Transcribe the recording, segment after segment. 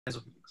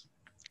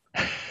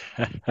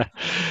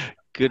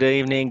Good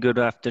evening, good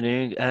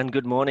afternoon, and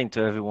good morning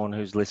to everyone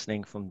who's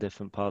listening from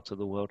different parts of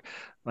the world.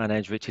 My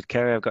name's Richard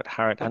Carey. I've got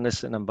Harriet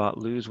Anderson and Bart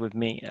Lewis with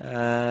me,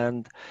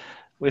 and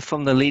we're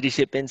from the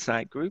Leadership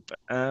Insight Group,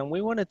 and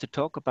we wanted to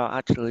talk about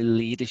actually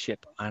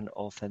leadership and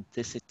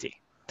authenticity.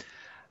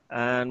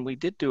 And we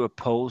did do a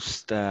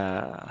post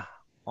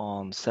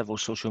on several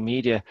social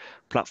media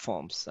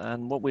platforms,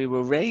 and what we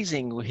were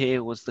raising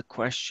here was the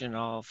question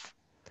of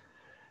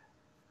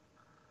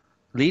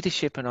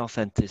leadership and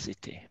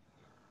authenticity.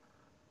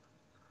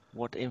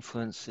 What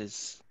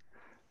influences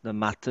the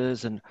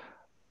matters, and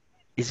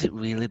is it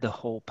really the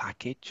whole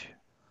package?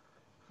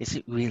 Is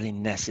it really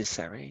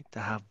necessary to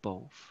have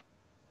both?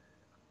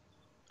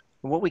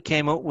 And what we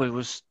came up with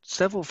was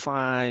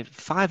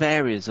five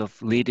areas of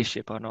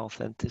leadership and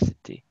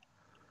authenticity.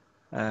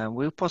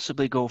 We'll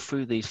possibly go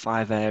through these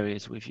 5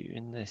 areas with you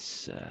in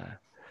this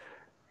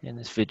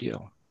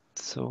video.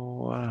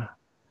 So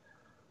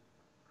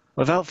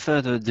without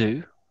further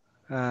ado,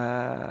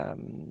 I'd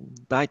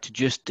like to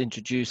just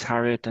introduce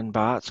Harriet and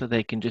Bart so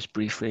they can just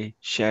briefly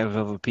share with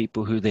other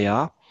people who they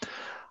are.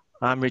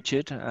 I'm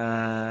Richard,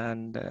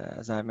 and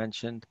as I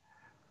mentioned,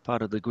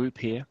 part of the group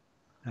here,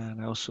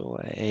 and also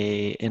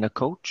a inner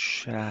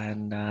coach,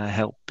 and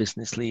help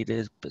business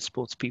leaders,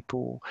 sports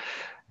people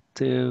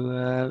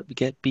to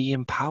be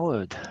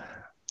empowered,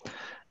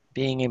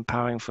 being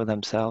empowering for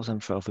themselves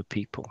and for other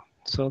people.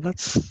 So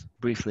that's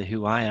briefly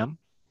who I am.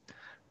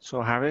 So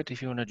Harriet,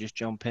 if you want to just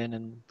jump in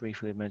and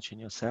briefly mention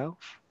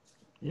yourself.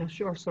 Yeah,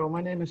 sure. So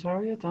my name is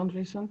Harriet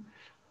Andriessen.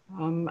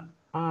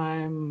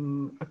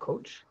 I'm a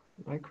coach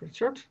like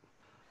Richard,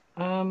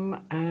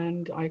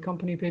 and I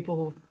accompany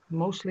people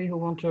mostly who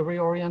want to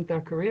reorient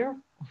their career,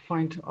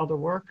 find other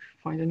work,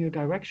 find a new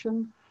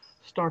direction,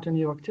 start a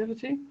new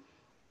activity.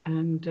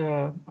 And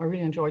I really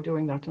enjoy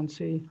doing that and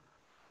see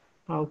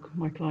how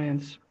my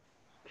clients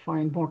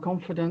find more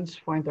confidence,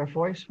 find their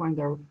voice, find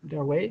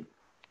their way.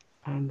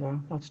 And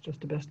that's just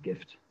the best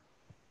gift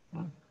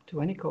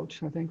to any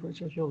coach, I think,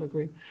 Richard, you'll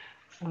agree.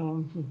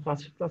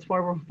 That's why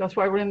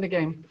we're in the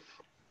game.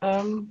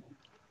 I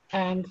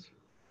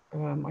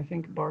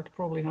think Bart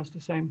probably has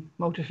the same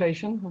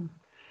motivation.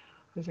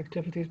 His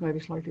activities may be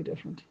slightly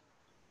different.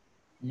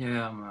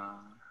 Yeah,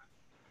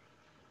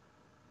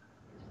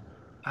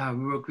 I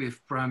work with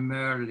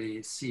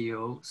primarily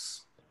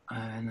CEOs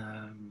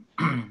and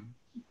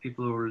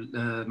people who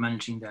are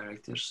managing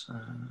directors,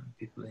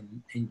 people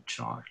in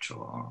charge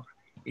or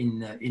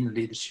in a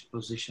leadership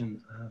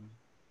position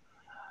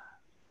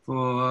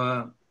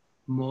for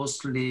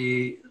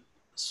mostly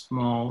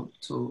small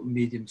to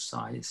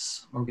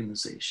medium-sized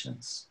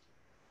organizations.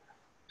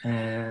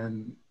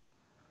 And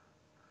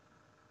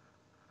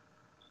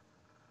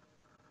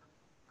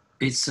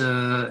it's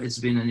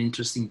been an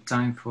interesting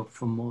time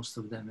for most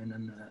of them,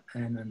 and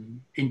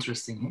an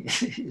interesting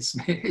is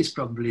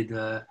probably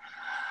the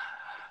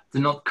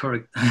not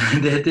correct.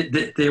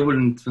 they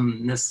wouldn't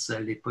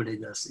necessarily put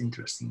it as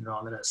interesting,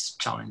 rather as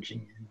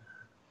challenging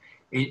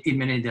in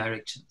many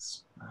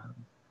directions.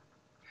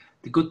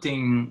 The good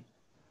thing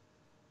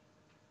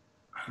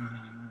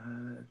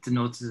to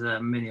notice is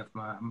that many of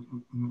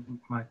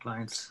my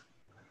clients,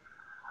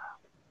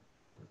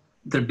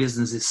 their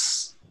business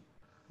is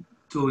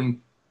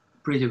doing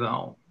pretty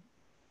well,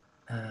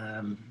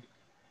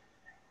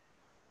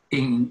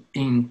 in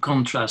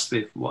contrast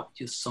with what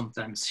you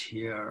sometimes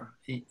hear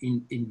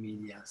in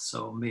media.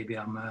 So maybe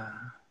I'm a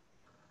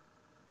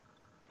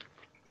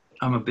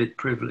bit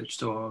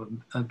privileged, or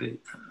a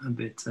bit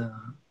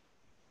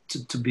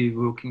to be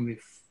working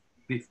with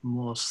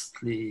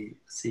mostly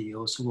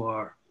CEOs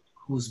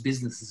whose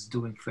business is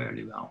doing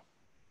fairly well.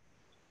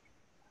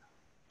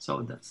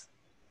 So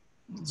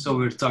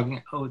we're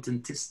talking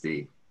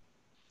authenticity.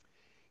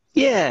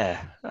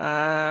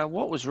 Yeah,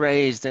 what was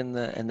raised in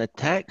the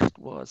text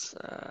was,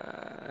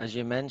 as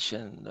you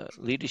mentioned,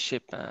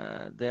 leadership.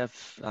 They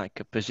have like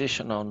a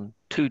position on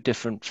 2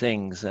 different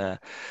things. They're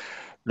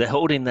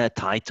holding their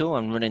title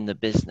and running the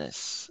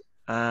business,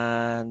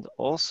 and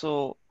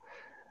also,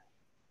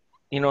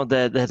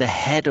 they're the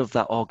head of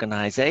that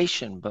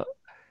organization, but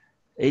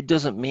it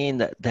doesn't mean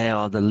that they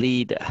are the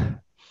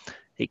leader.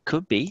 It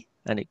could be,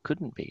 and it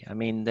couldn't be. I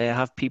mean, they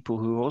have people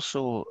who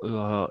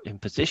are in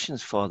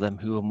positions for them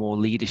who are more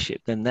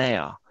leadership than they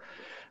are.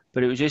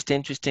 But it was just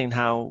interesting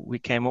how we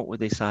came up with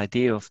this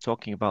idea of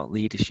talking about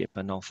leadership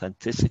and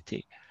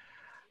authenticity.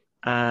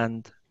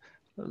 And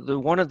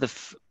one of the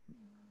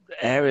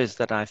areas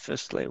that I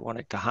firstly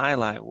wanted to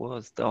highlight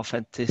was the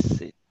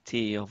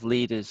authenticity of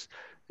leaders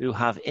who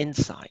have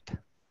insight.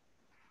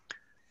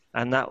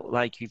 And that,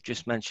 like you've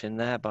just mentioned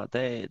there, but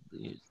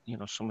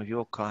some of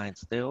your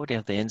clients, they already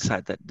have the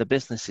insight that the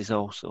business is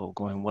also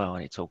going well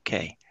and it's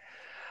okay.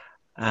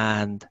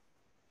 And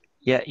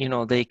yet,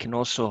 they can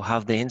also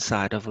have the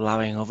insight of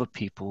allowing other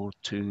people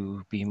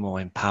to be more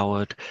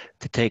empowered,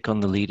 to take on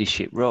the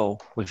leadership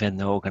role within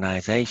the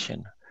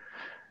organization,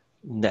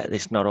 that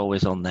it's not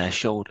always on their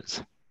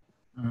shoulders.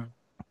 Mm.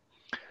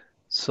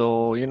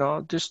 So,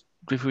 just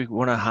if we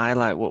want to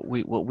highlight what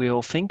we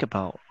all think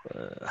about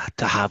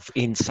to have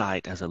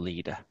insight as a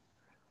leader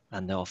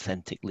and the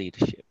authentic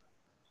leadership.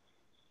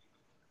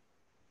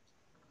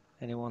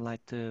 Anyone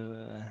like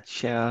to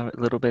share a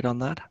little bit on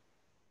that?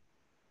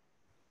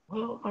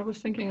 Well, I was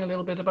thinking a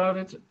little bit about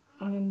it,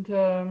 and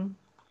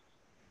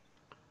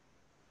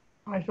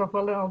I thought,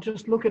 well, I'll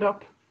just look it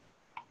up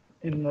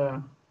in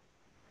the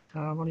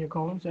what do you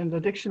call them? In the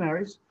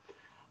dictionaries,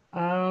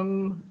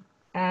 and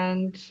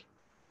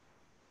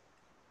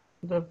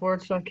the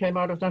words that came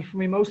out of that for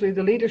me, mostly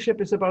the leadership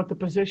is about the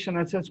position.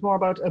 It's more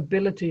about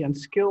ability and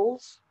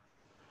skills.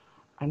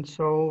 And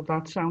so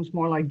that sounds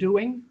more like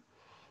doing.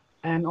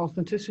 And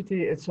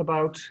authenticity, it's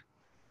about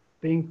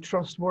being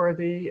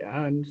trustworthy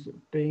and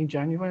being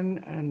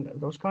genuine and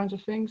those kinds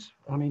of things.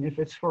 I mean, if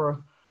it's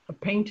for a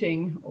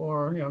painting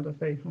or, that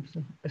they have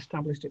to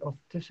establish the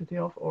authenticity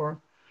of, or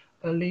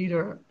a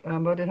leader,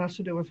 but it has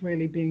to do with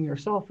really being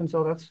yourself. And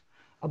so that's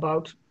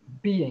about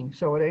being.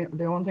 So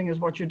the one thing is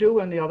what you do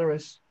and the other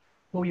is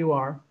who you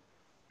are.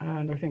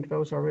 And I think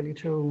those are really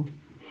two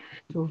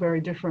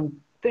very different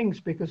things,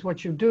 because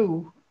what you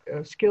do,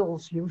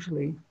 skills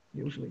usually,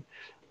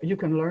 you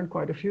can learn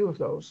quite a few of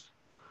those.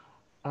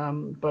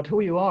 But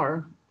who you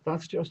are,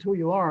 that's just who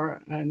you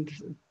are. And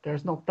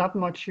there's not that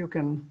much you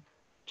can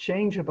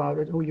change about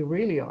it, who you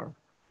really are.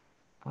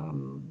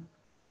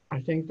 I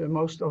think that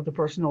most of the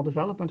personal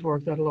development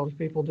work that a lot of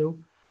people do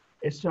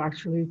is to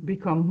actually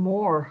become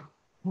more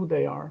who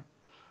they are.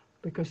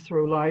 Because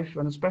through life,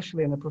 and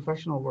especially in the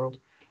professional world,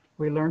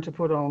 we learn to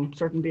put on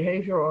certain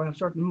behavior or have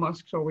certain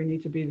masks, or we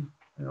need to be,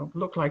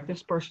 look like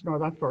this person or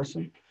that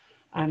person.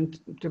 And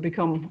to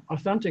become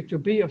authentic, to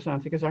be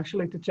authentic, is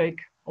actually to take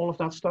all of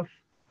that stuff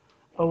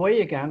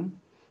away again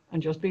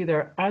and just be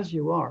there as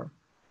you are.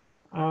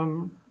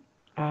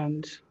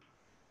 And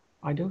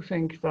I do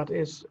think that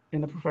is,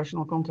 in the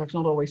professional context,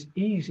 not always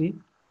easy.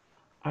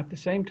 At the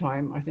same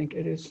time, I think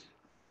it is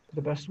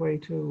the best way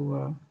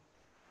to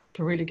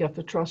really get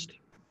the trust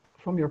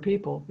from your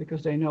people,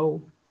 because they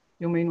know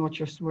you mean what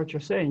you're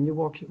saying. You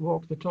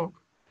walk the talk,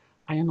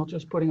 and you're not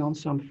just putting on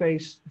some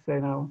face to say,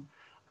 now,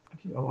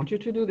 I want you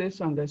to do this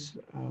and this.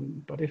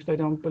 But if they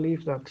don't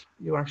believe that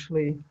you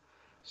actually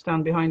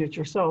stand behind it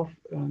yourself,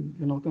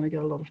 you're not going to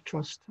get a lot of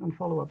trust and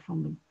follow-up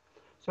from them.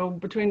 So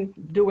between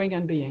doing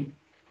and being.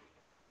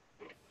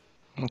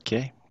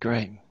 Okay,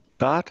 great.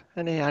 Bart,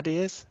 any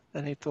ideas?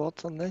 Any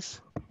thoughts on this?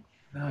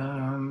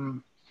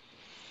 I'm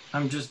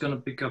just going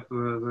to pick up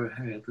where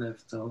Harriet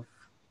left off.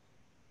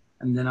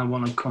 And then I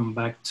want to come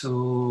back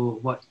to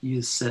what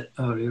you said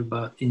earlier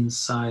about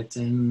insight,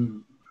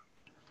 and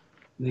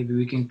maybe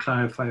we can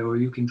clarify, or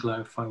you can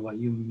clarify what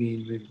you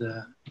mean with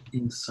the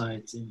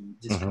insight in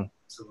this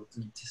concept of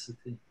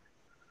authenticity.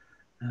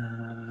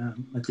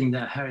 I think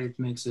that Harriet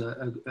makes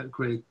a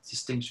great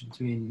distinction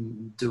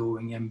between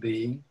doing and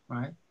being,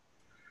 right?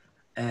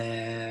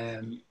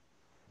 And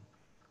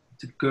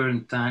the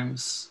current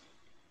times,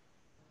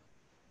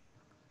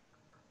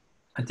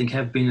 I think,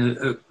 have been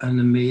an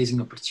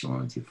amazing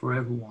opportunity for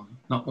everyone.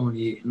 Not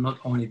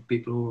only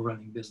people who are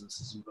running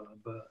businesses,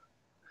 but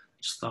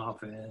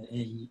staff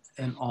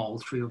and all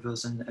three of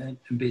us, and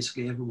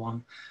basically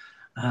everyone.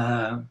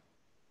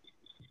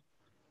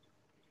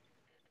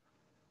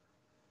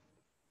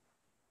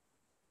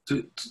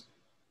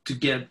 To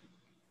get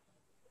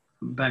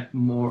back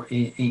more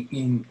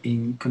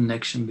in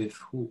connection with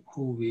who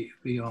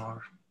we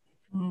are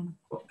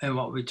and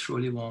what we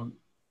truly want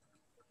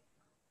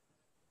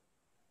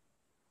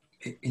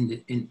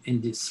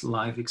in this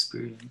life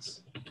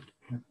experience.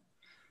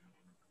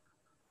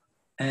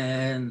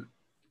 And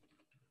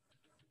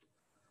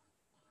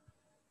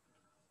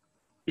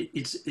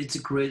it's a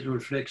great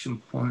reflection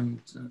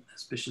point,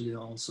 especially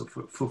also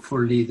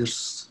for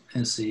leaders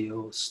and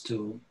CEOs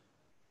to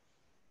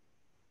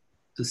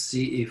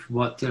see if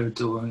what they're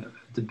doing,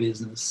 the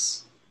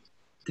business,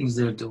 things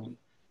they're doing,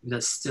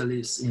 that still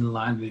is in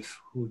line with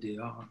who they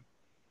are.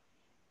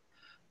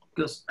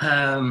 Because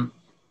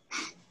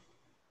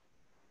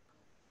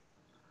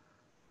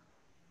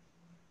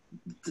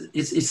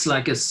it's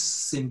like a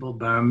simple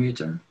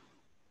barometer.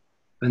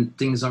 When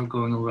things are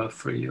going rough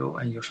for you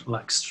and you're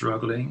like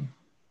struggling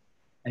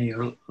and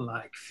you're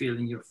like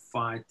feeling you're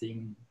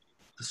fighting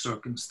the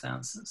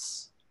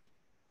circumstances,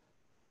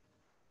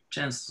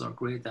 chances are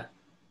great that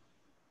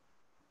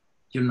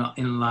you're not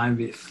in line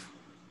with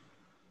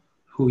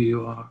who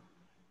you are.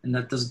 And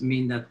that doesn't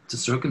mean that the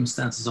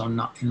circumstances are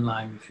not in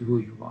line with who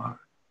you are.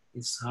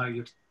 It's how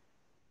you're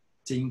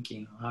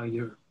thinking, how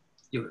you're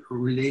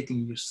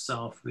relating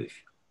yourself with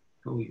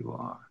who you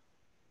are.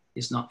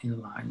 It's not in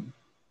line.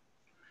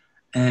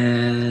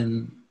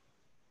 And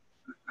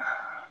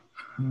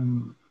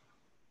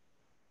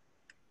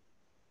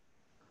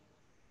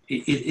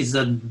it's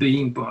that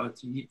being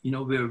part.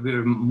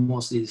 We're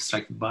mostly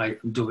distracted by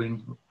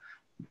doing,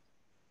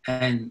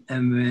 and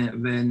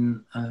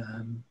when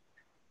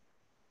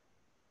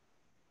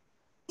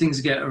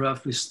things get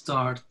rough, we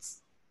start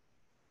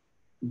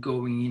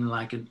going in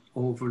like an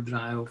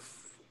overdrive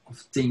of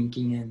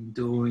thinking and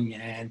doing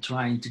and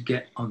trying to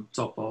get on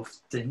top of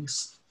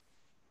things.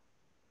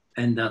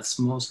 And that's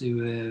mostly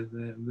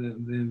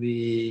when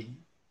we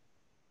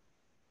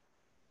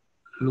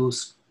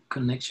lose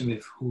connection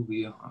with who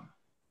we are.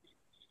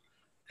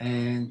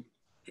 And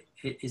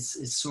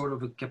it's sort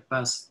of a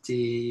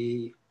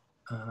capacity,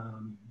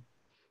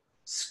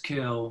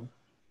 skill,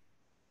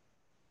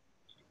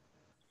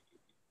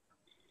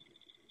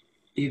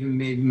 even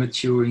maybe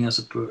maturing as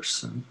a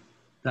person,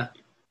 that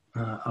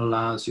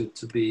allows you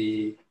to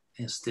be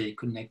and stay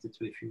connected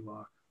with who you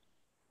are,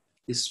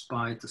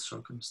 despite the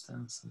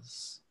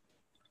circumstances,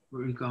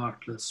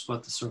 regardless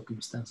what the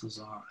circumstances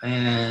are.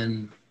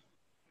 And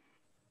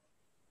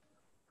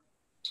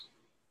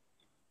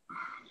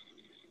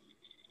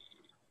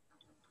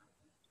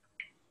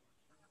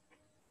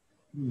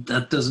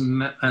that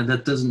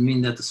doesn't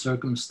mean that the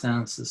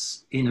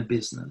circumstances in a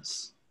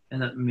business,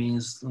 and that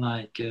means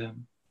like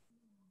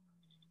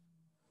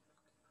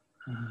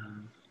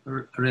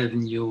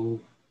revenue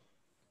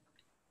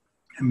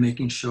and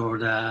making sure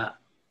that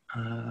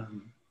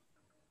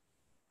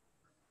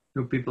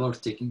your people are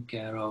taken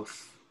care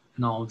of,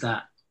 and all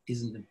that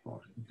isn't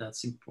important.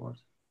 That's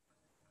important.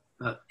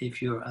 But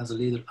if you're as a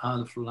leader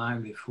out of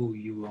line with who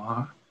you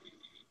are,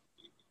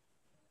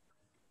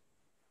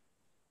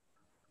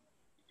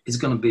 it's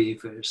going to be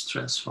very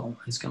stressful.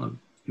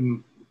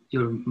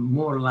 You're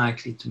more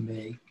likely to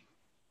make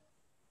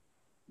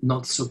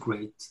not so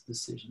great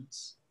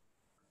decisions.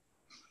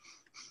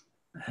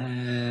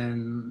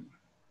 And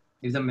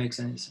if that makes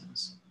any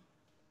sense.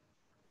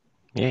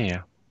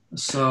 Yeah.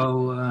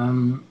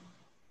 So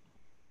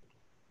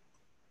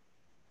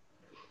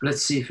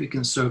let's see if we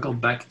can circle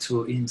back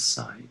to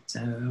insight.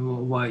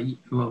 What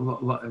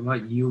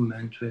you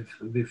meant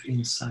with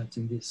insight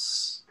in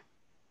this?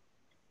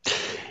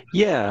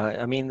 Yeah,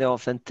 I mean, the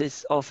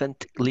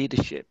authentic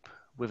leadership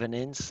with an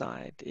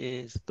insight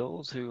is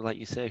those who, like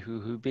you say,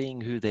 who being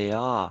who they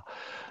are,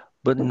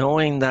 but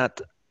knowing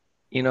that,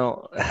 you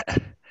know,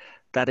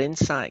 that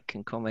insight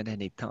can come at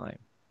any time.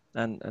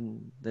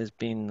 And there's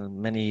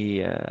been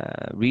many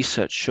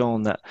research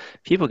shown that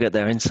people get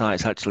their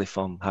insights actually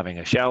from having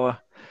a shower,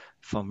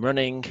 from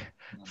running,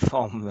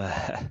 from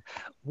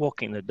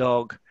walking the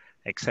dog,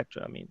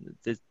 etc. I mean,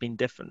 there's been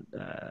different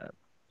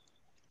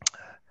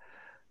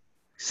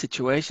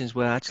situations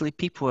where actually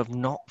people have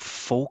not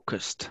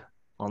focused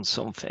on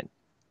something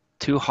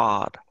too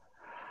hard,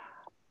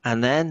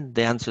 and then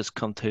the answers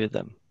come to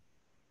them,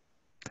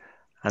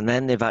 and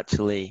then they've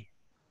actually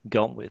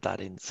gone with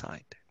that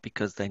insight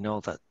because they know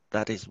that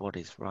that is what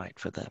is right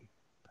for them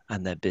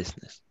and their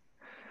business.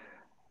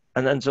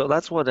 And so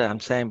that's what I'm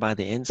saying by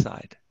the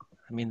insight.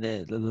 I mean,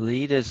 the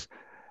leaders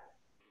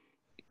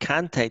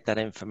can take that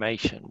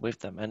information with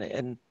them,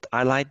 and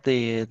I like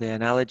the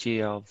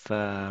analogy of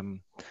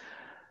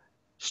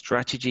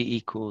strategy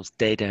equals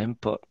data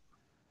input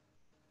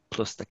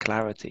plus the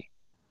clarity.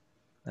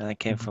 And I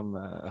came from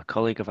a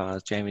colleague of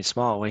ours, Jamie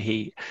Small, where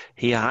he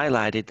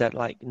highlighted that,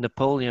 like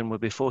Napoleon, where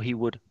before he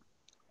would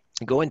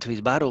go into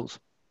his battles,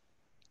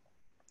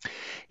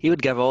 he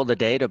would gather all the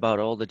data about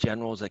all the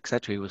generals,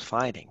 etc. he was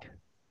fighting,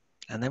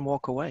 and then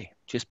walk away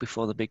just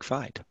before the big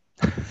fight.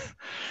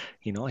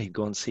 You know, he'd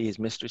go and see his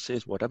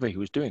mistresses, whatever he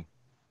was doing.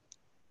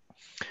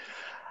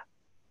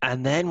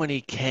 And then when he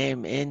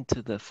came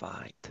into the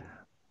fight,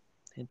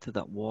 into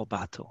that war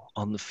battle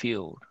on the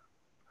field,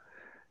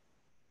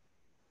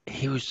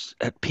 he was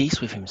at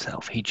peace with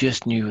himself. He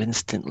just knew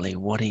instantly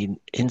what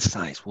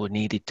insights were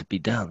needed to be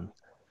done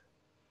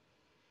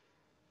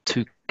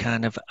to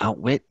kind of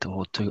outwit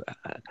or to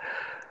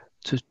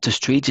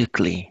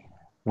strategically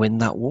win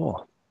that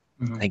war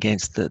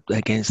against the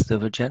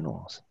other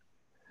generals.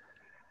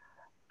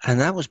 And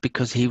that was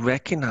because he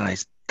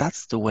recognized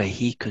that's the way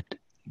he could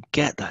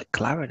get that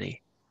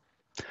clarity.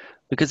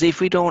 Because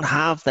if we don't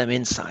have them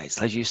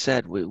insights, as you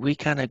said, we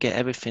kind of get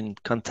everything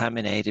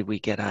contaminated. We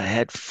get our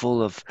head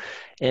full of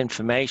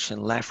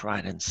information left,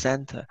 right, and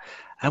center.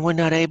 And we're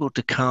not able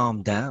to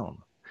calm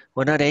down.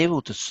 We're not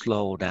able to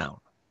slow down.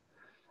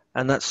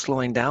 And that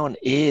slowing down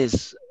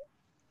is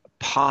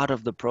part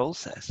of the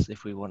process,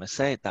 if we want to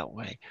say it that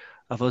way,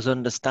 of us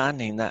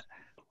understanding that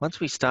once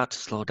we start to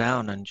slow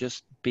down and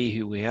just be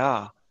who we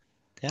are,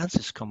 the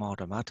answers come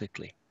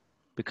automatically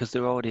because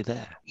they're already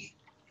there.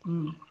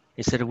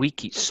 Instead of we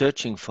keep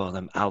searching for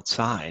them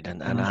outside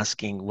and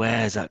asking,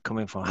 where is that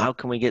coming from? How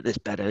can we get this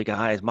better,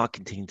 guys?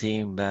 Marketing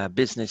team,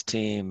 business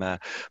team,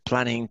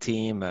 planning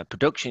team,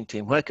 production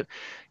team. Where can,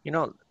 you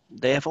know,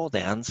 they have all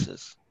the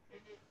answers.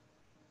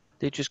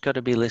 They just got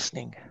to be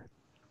listening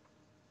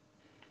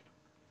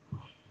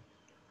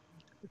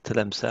to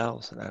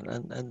themselves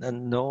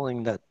and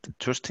knowing that,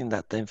 trusting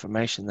that the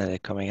information that they're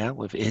coming out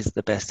with is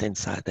the best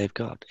insight they've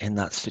got in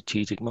that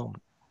strategic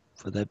moment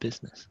for their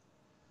business.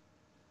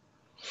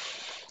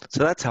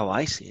 So that's how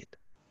I see it.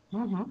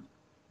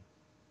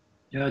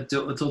 Yeah, I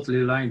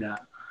totally like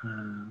that.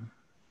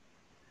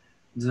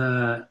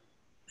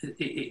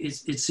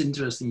 It's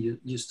interesting.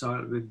 You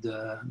start with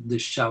the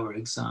shower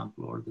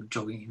example or the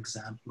jogging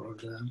example or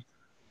the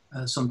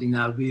something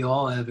that we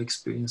all have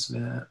experienced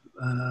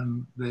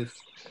with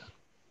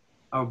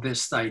our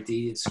best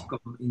ideas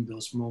come in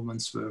those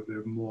moments where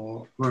we're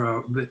more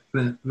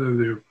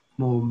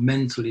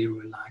mentally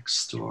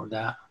relaxed, or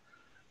that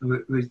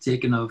we're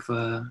taken off.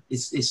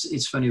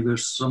 It's funny, we're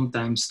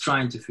sometimes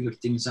trying to figure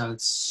things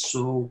out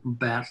so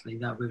badly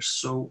that we're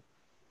so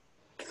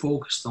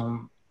focused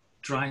on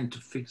trying to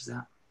fix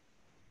that,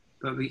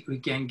 but we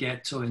can't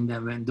get to. And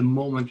then when the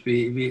moment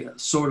we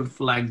sort of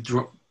like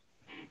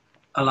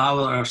allow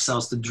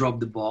ourselves to drop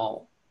the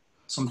ball,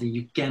 something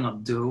you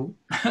cannot do.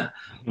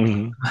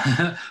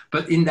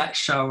 But in that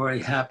shower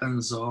it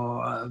happens,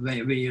 or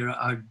when you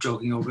are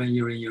jogging, or when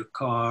you're in your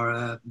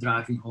car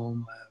driving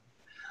home,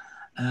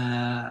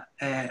 that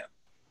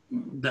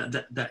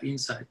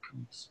insight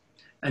comes.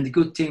 And the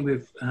good thing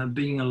with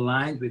being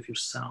aligned with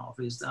yourself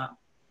is that,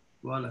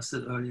 well, I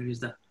said earlier, is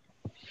that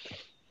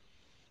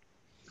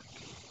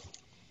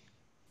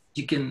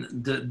you can,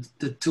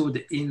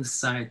 the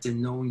insight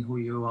and knowing who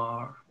you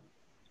are,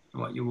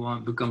 what you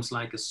want, becomes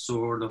like a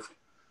sort of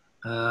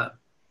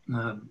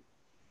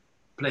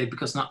play,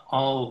 because not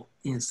all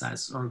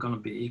insights are going to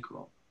be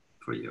equal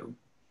for you.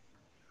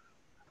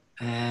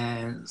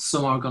 And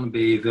some are going to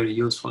be very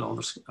useful,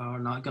 others are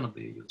not going to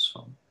be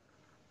useful.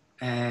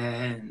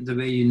 And the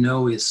way you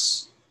know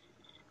is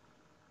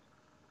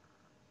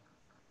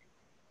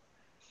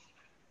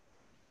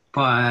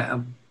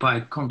by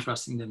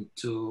contrasting them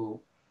to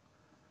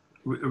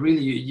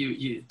really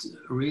you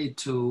really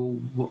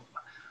to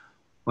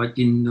what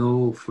you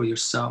know for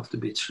yourself to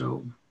be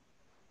true,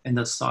 and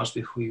that starts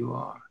with who you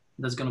are.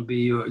 That's going to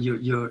be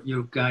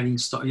your guiding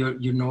star,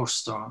 your North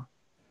Star.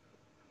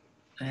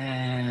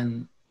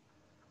 And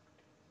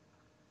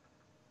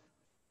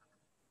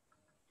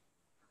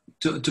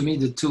to me,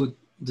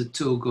 the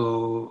two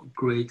go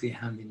greatly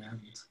hand in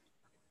hand.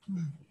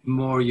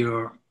 More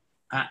you're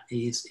at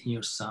ease in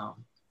yourself,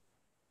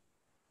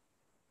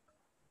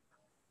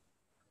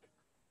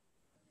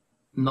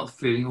 not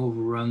feeling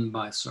overrun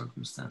by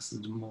circumstances,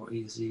 the more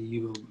easy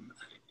you will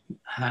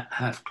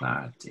have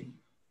clarity.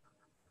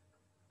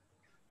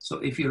 So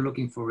if you're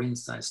looking for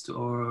insights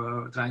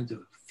or trying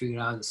to figure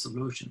out a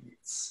solution,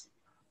 it's,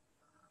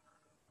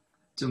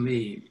 to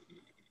me,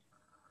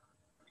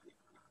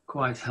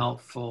 quite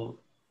helpful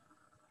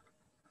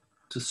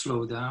to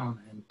slow down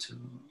and to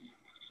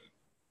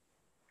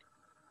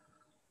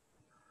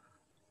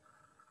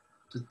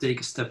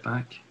take a step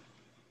back.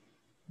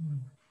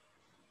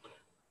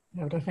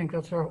 Yeah, but I think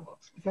that's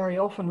very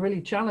often really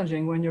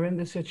challenging when you're in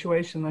this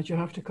situation, that you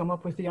have to come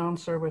up with the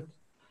answer, with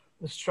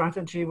the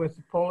strategy, with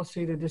the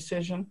policy, the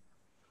decision,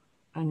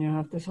 and you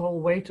have this whole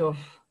weight of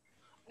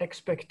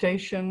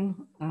expectation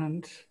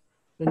and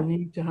the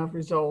need to have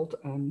result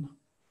and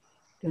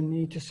the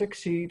need to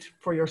succeed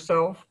for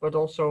yourself, but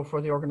also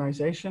for the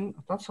organization.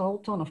 That's a whole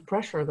ton of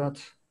pressure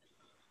that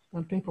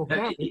people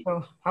carry.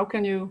 So how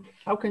can you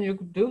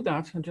do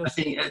that? And just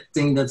I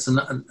think that's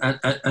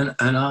an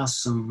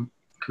awesome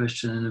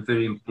question, and a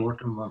very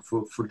important one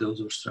for those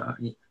who are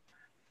struggling.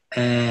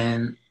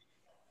 And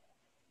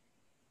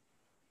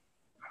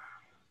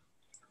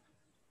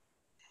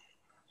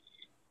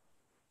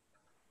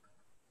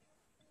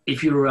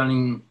if you're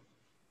running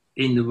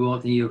in the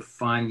world and you're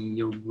finding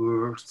your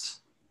worth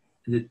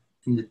in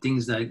the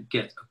things that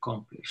get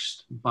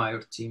accomplished by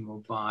your team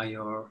or by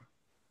your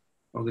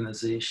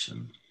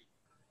organization,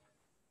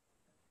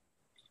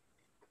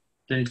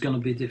 then it's going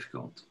to be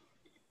difficult.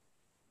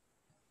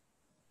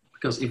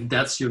 Because if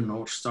that's your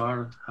North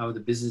Star, how the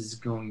business is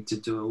going to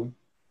do.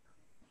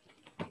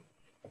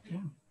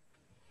 Yeah.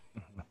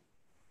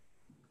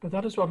 But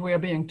that is what we are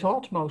being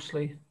taught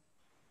mostly.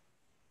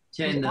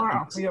 Yeah, and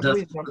that's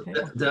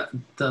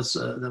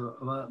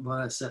what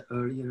I said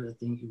earlier. I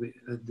think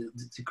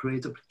the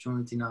great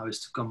opportunity now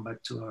is to come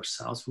back to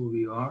ourselves, who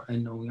we are,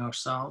 and knowing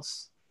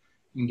ourselves,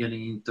 and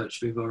getting in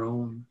touch with our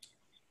own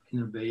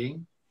inner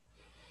being,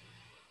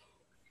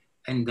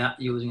 and that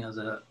using as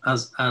a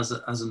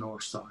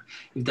North Star.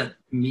 If that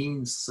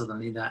means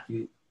suddenly that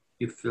you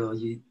feel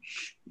you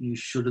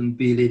shouldn't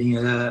be leading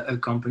a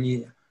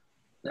company,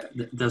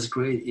 that's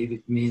great. If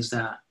it means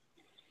that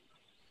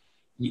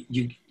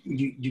you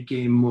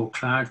gain more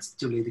clarity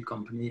to lead the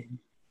company,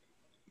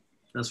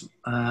 that's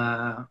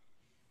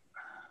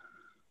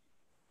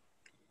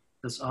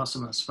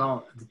awesome as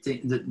well.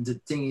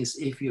 The thing is,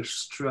 if you're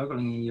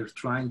struggling and you're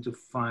trying to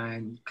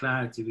find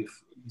clarity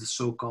with the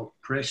so-called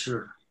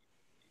pressure,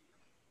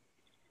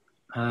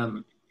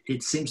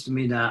 it seems to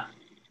me that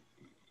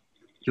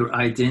you're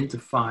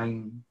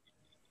identifying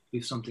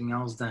with something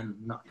else than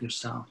not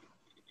yourself.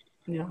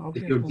 Yeah,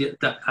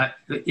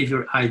 if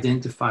you're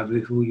identified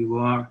with who you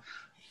are,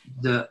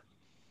 the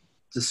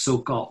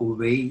so-called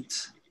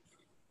weight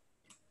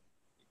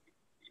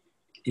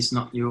is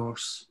not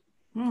yours.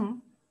 Mm-hmm.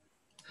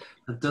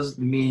 That doesn't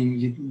mean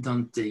you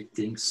don't take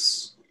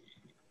things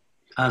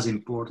as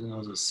important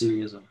or as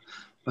serious,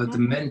 but the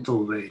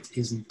mental weight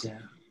isn't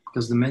there,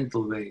 because the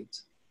mental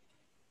weight.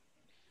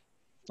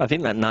 I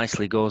think that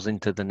nicely goes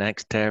into the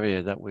next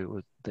area that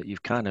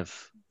you've kind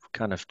of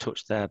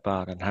touched there,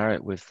 Bart and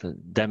Harriet, with the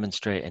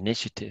demonstrate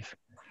initiative.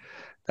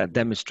 that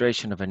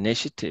demonstration of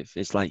initiative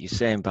is like you're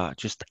saying about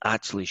just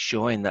actually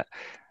showing that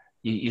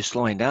you're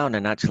slowing down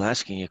and actually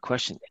asking your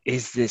question,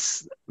 is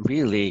this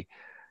really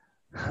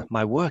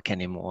my work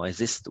anymore? Is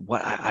this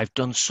what I've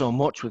done so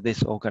much with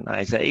this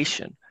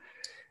organization?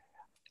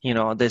 You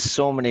know, there's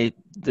so many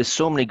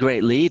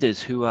great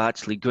leaders who are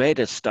actually great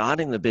at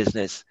starting the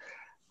business,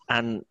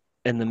 and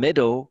in the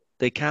middle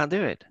they can't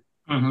do it.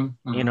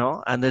 You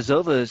know, and there's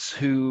others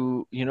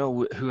who, you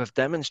know, who have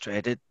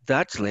demonstrated that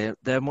actually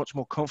they're much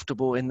more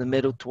comfortable in the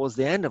middle towards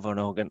the end of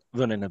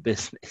running a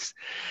business.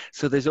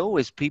 So there's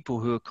always people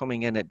who are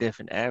coming in at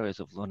different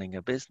areas of running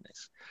a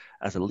business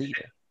as a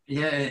leader.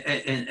 Yeah,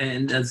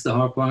 and that's the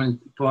hard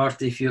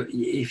part. If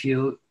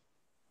you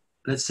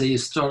let's say you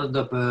started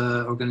up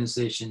an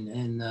organization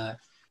and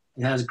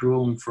it has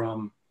grown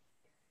from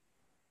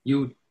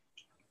you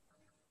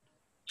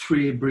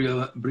three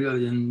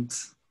brilliant,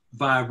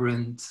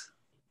 vibrant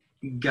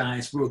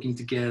guys working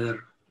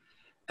together,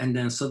 and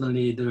then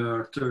suddenly there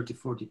are 30,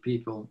 40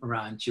 people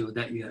around you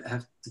that you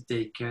have to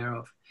take care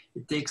of.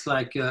 It takes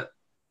like,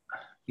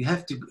 you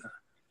have to,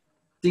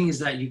 thing is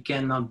that you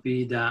cannot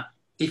be that,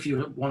 if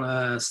you want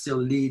to still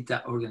lead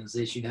that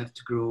organization, you have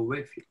to grow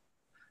with you.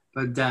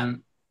 But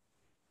then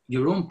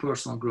your own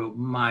personal growth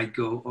might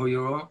go, or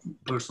your own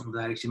personal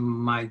direction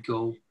might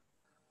go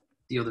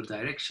the other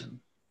direction.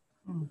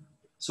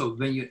 So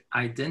when you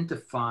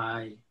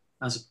identify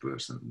as a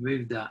person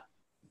with that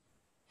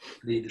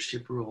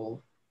leadership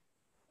role,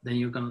 then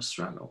you're going to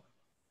struggle.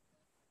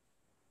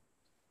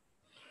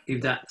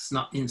 If that's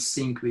not in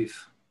sync with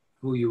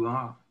who you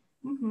are.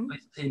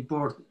 It's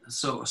important.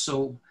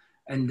 So,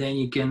 and then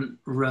you can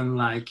run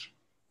like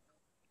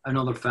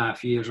another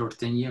 5 years or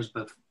 10 years,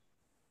 but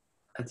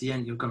at the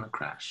end you're going to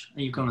crash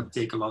and you're going to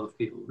take a lot of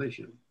people with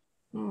you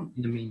in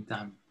the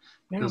meantime.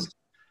 Because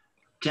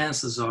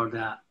chances are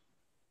that,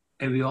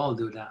 and we all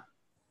do that,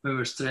 when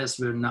we're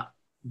stressed, we're not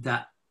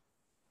that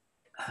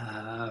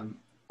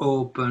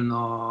open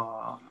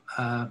or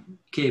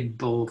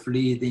capable of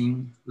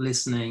leading,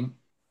 listening,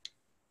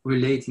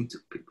 relating to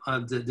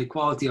people. The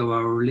quality of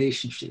our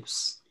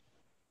relationships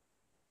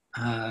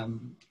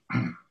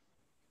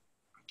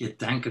get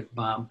tangled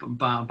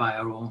by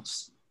our own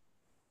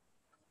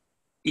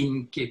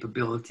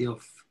incapability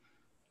of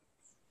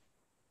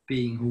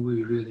being who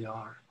we really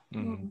are.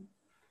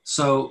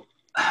 So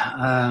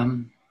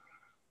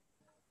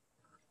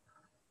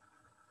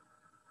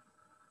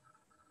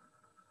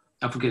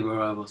I forget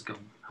where I was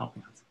going. Help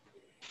me out.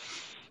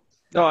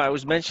 No, I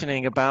was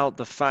mentioning about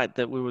the fact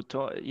that we were,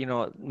 you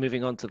know,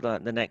 moving on to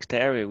the next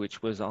area,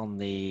 which was on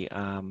the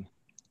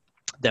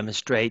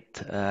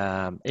demonstrate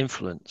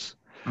influence.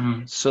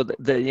 So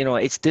that, you know,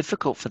 it's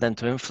difficult for them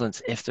to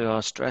influence if they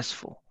are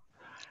stressful,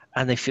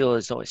 and they feel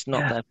as though it's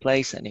not their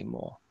place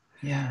anymore.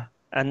 Yeah.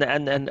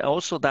 And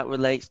also that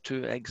relates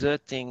to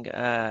exerting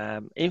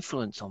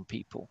influence on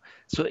people.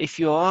 So if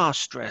you are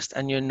stressed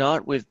and you're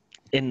not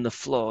in the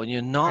flow and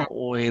you're not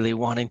really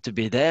wanting to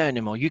be there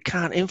anymore, you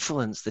can't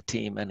influence the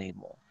team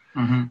anymore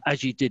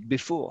as you did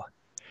before.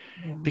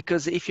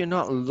 Because if you're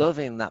not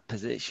loving that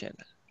position,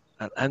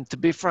 and to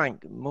be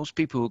frank, most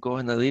people who go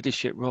in the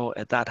leadership role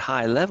at that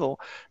high level,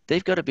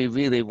 they've got to be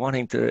really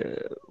wanting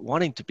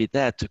to be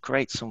there to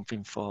create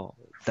something for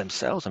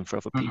themselves and for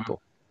other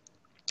people.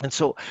 And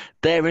so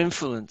their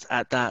influence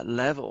at that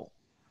level,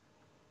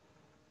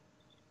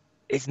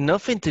 it's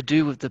nothing to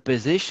do with the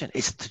position.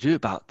 It's to do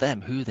about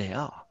them, who they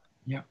are.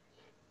 Yeah.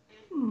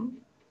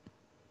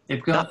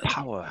 That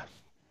power.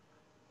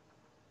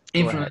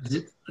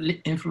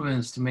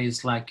 Influence to me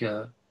is like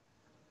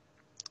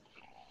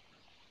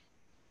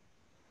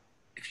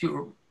if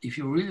you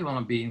really want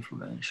to be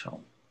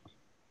influential,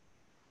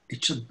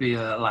 it should be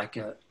like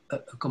a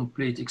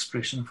complete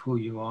expression of who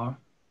you are,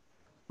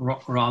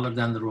 rather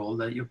than the role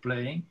that you're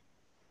playing,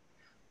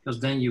 because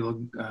then you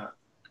will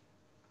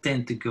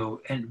tend to go,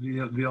 and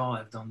we all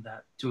have done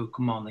that, to a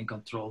command and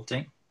control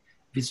thing.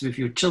 If it's with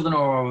your children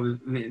or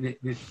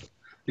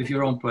with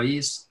your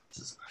employees.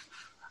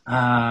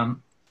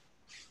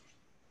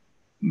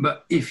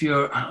 But if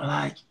you're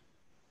like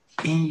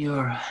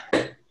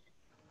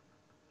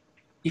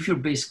if you're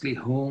basically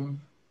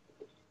home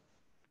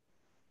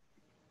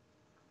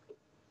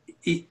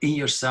in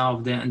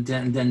yourself, then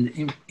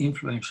the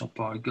influential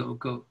part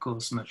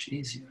goes much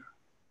easier.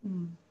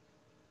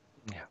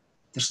 Yeah.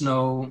 There's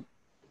no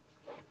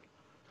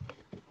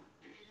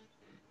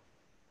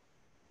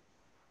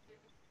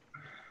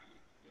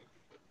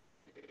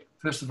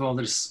first of all,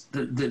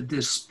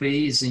 there's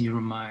space in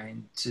your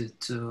mind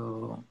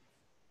to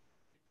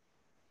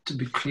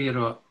be clear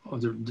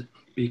of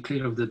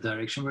the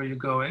direction where you're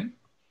going,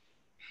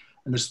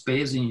 and there's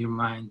space in your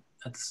mind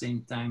at the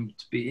same time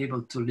to be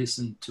able to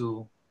listen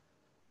to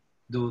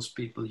those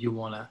people you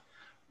want to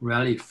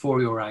rally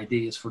for your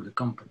ideas for the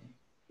company,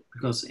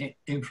 because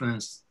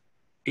influence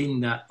in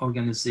that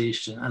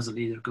organization as a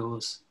leader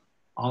goes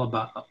all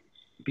about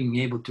being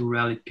able to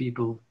rally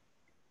people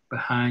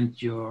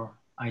behind your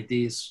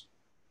ideas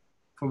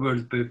for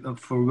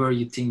where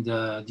you think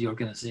the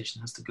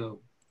organization has to go.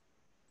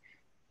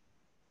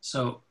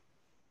 So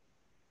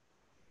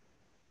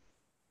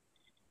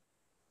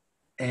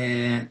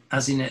And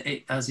as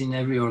in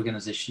every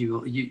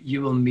organization,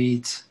 you will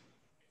meet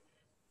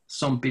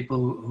some people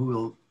who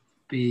will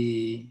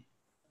be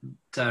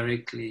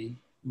directly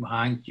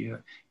behind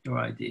your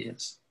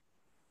ideas.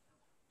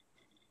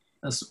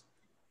 But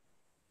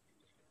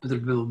there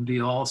will be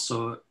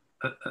also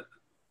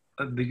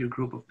a bigger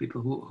group of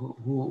people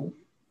who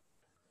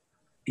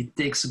it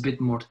takes a bit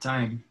more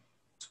time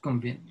to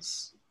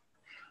convince.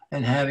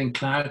 And having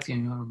clarity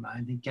in your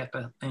mind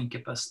and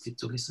capacity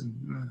to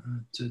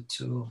listen to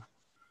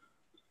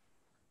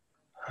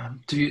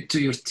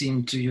your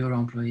team, to your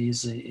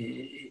employees,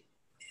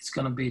 it's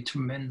going to be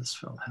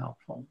tremendously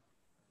helpful.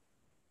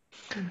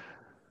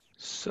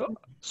 So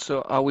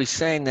are we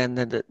saying then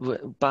that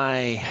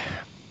by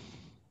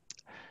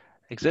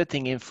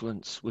exerting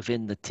influence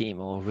within the team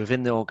or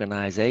within the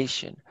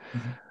organization,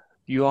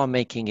 you are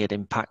making it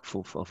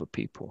impactful for other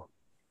people?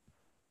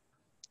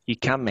 You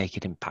can make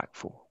it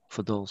impactful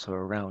for those who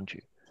are around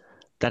you.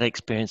 That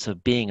experience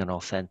of being an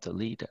authentic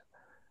leader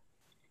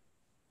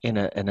in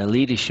a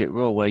leadership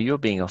role where you're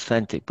being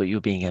authentic, but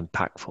you're being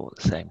impactful at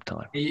the same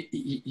time.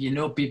 You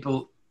know,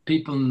 people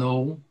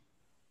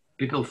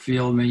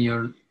feel when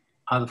you're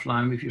out of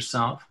line with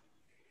yourself,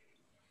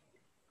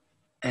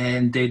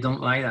 and they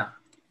don't like that.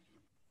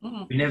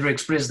 We never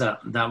express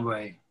that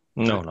way.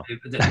 No.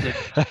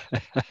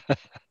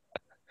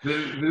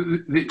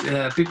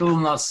 People will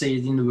not say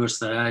it in the words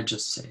that I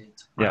just said.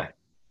 Right? Yeah.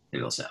 They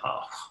will say,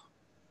 "Oh,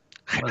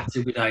 what's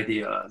a good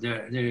idea?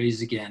 There he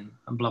is again,"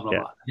 and blah blah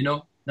blah. You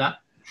know that.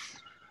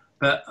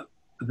 But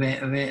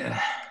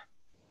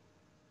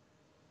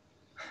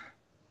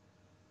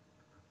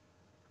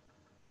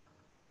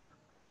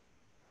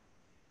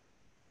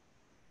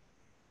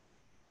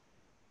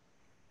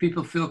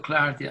people feel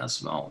clarity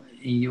as well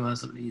in you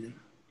as a leader.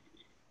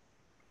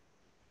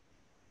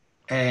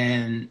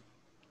 And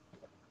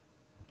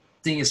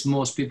the thing is,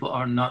 most people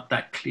are not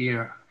that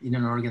clear in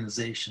an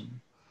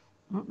organization.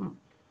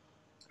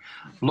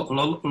 A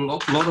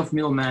lot of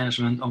middle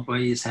management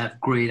employees have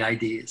great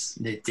ideas.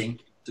 They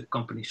think the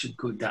company should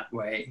go that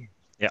way.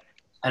 Yeah.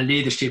 And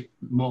leadership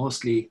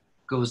mostly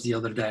goes the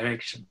other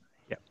direction.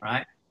 Yeah.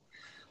 Right.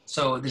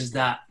 So there's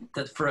that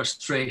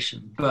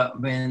frustration. But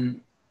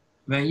when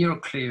you're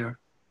clear,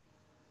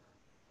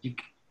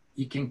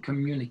 you can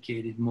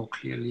communicate it more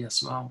clearly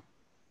as well.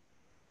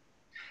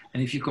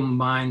 And if you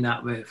combine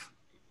that with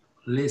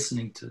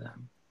listening to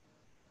them,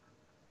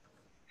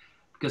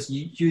 because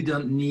you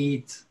don't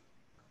need,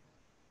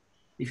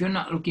 if you're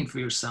not looking for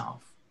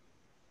yourself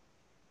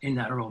in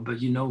that role,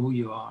 but you know who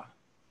you are,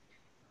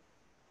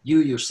 you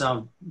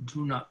yourself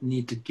do not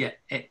need to get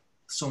it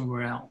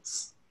somewhere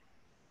else,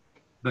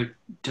 but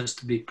just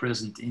to be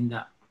present in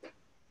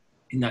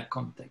that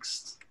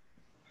context.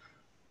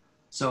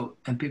 So,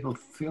 and people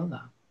feel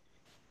that.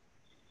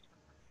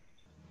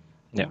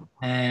 Yeah.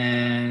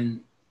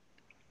 And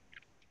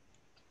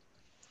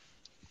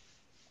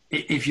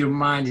if your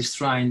mind is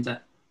trying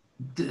to,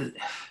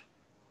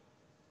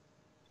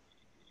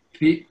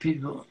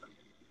 people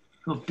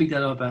will pick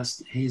that up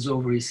as he's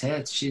over his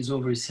head, she's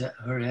over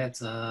her head,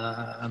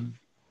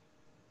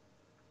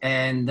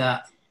 and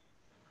that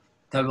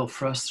will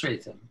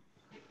frustrate them,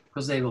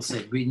 because they will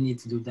say, we need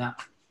to do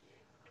that.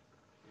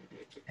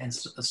 And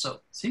so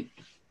see,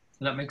 does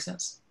that make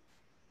sense?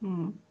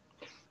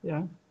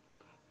 Yeah.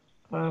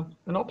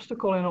 An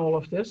obstacle in all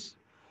of this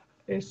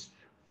is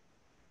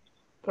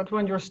that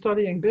when you're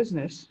studying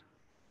business,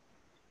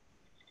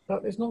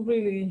 that is not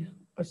really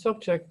a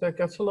subject that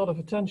gets a lot of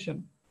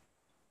attention.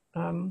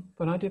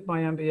 When I did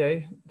my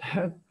MBA,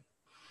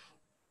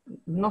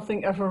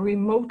 nothing ever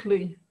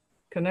remotely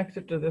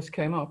connected to this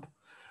came up.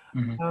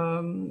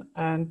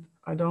 And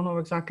I don't know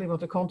exactly what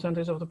the content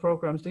is of the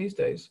programs these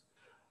days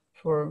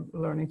for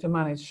learning to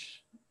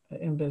manage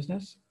in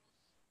business.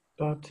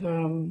 But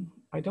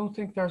I don't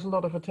think there's a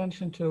lot of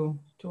attention to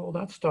all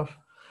that stuff.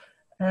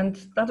 And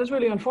that is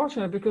really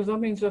unfortunate, because that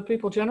means that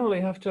people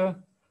generally have to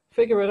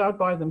figure it out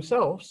by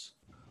themselves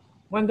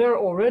when they're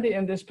already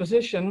in this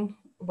position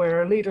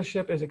where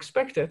leadership is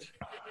expected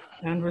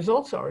and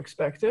results are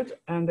expected,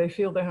 and they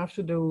feel they have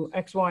to do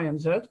X, Y, and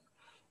Z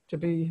to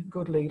be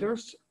good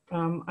leaders.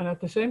 And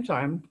at the same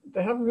time,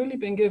 they haven't really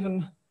been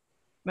given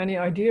many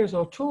ideas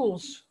or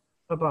tools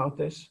about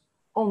this.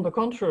 On the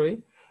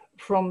contrary,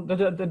 from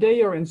the day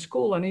you're in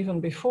school and even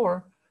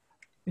before,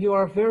 you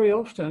are very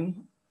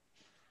often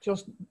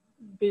just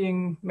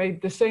being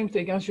made the same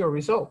thing as your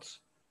results.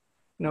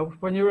 You know,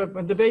 when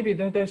the baby,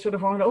 they sort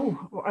of want, oh,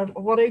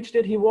 what age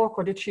did he walk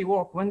or did she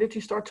walk? When did he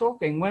start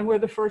talking? When were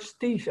the first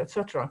teeth,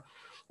 etc.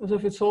 As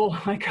if it's all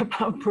like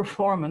about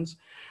performance.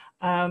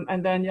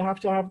 And then you have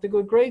to have the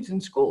good grades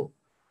in school.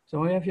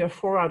 So if you have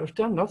 4 out of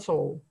 10, that's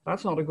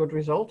not a good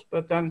result.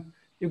 But then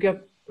you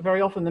get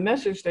very often the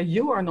message that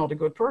you are not a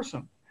good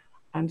person.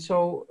 And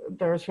so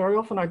there's very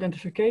often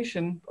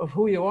identification of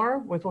who you are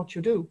with what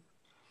you do.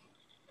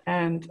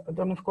 And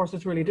then, of course,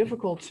 it's really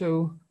difficult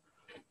to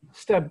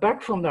step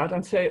back from that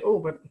and say, oh,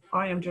 but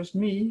I am just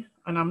me,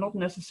 and I'm not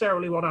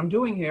necessarily what I'm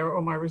doing here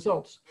or my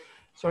results.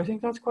 So I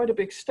think that's quite a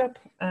big step.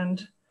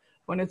 And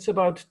when it's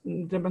about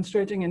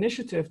demonstrating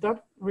initiative,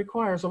 that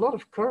requires a lot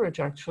of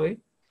courage, actually,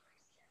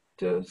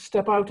 to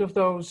step out of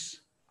those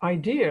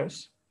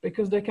ideas,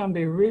 because they can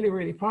be really,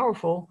 really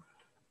powerful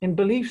in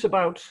beliefs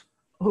about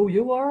who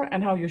you are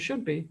and how you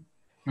should be.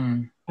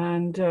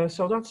 And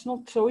so that's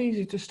not so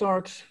easy to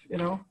start,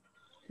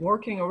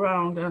 working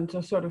around and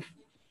to sort of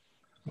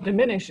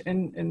diminish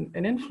in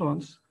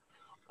influence.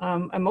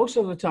 And most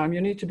of the time,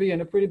 you need to be in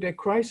a pretty big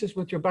crisis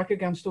with your back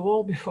against the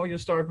wall before you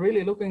start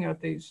really looking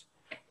at these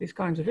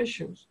kinds of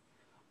issues.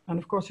 And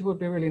of course, it would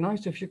be really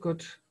nice if you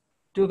could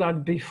do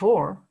that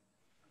before,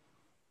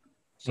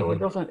 so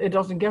it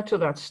doesn't get to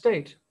that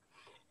state.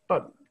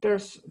 But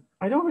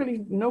I don't really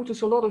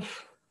notice a lot of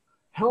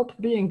help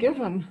being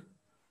given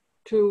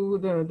to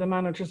the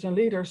managers and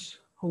leaders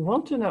who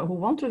want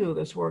to do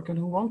this work and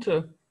who want to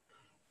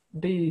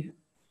be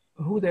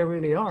who they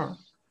really are.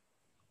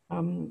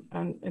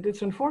 And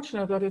it's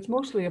unfortunate that it's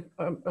mostly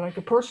like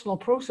a personal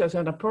process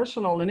and a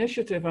personal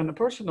initiative and a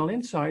personal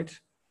insight.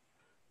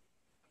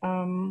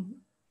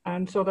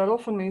 And so that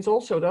often means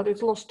also that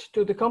it's lost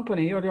to the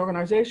company or the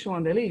organization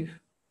when they leave.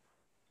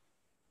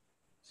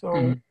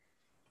 So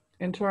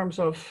in terms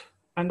of,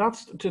 and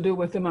that's to do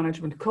with the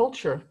management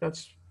culture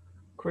that's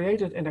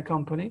created in a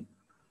company,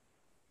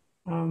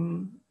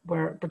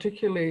 where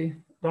particularly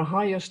the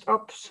highest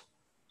ups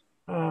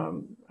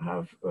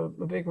have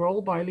a big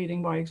role by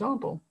leading by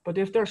example. But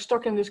if they're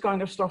stuck in this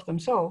kind of stuff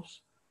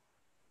themselves,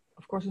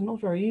 of course, it's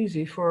not very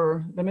easy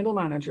for the middle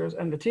managers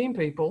and the team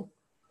people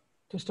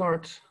to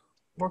start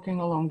working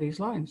along these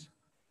lines.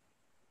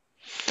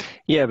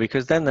 Yeah,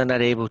 because then they're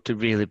not able to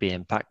really be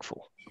impactful.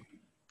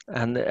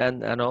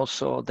 And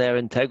also their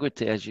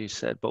integrity, as you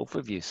said, both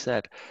of you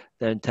said,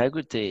 their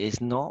integrity is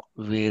not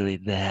really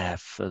there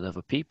for the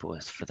other people,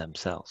 it's for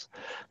themselves.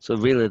 So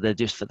really they're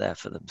just for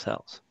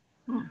themselves.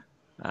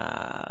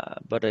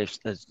 But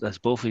as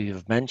both of you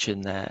have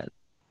mentioned that,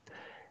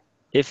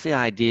 if the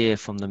idea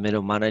from the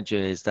middle manager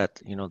is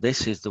that,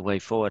 this is the way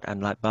forward,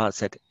 and like Bart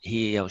said,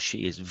 he or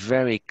she is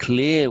very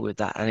clear with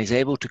that and is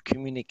able to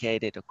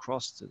communicate it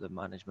across to the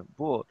management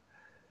board,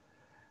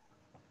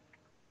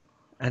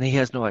 and he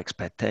has no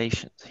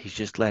expectations, he's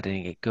just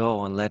letting it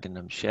go and letting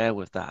them share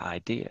with that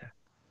idea.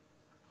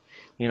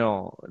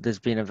 There's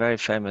been a very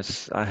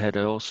famous, I heard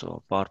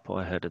also, Bart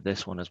I heard of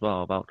this one as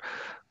well, about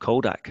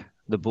Kodak,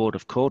 the board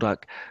of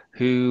Kodak,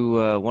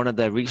 who one of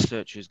their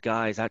researchers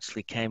guys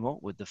actually came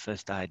up with the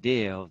first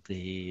idea of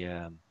the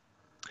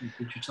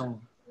digital.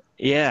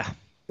 Yeah.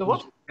 The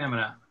what?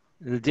 Camera.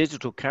 The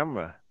digital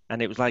camera,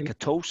 and it was like a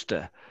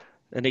toaster,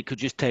 and it could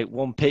just take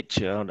one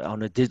picture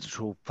on a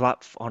digital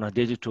platform, on a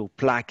digital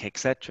plaque,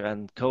 etc.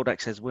 And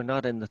Kodak says, we're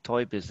not in the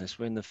toy business,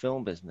 we're in the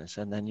film business.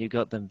 And then you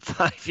got them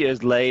 5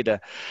 years later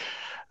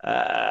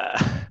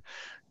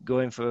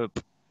going for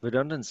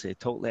redundancy.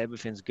 Totally,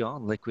 everything's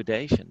gone,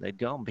 liquidation. They'd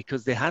gone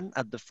because they hadn't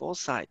had the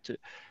foresight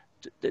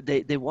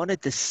they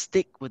wanted to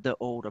stick with the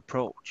old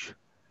approach.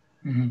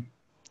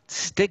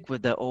 Stick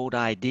with their old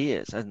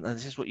ideas. And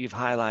this is what you've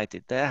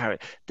highlighted there, Harry.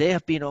 They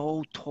have been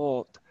all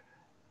taught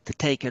to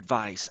take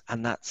advice,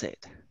 and that's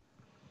it,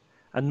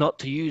 and not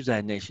to use their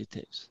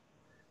initiatives,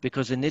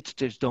 because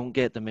initiatives don't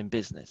get them in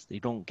business. They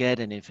don't get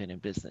anything in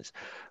business.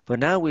 But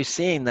now we're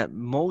seeing that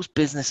most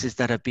businesses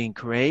that have been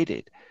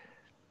created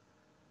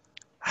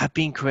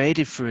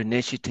through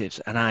initiatives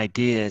and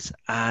ideas,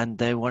 and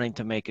they're wanting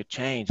to make a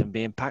change and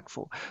be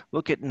impactful.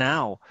 Look at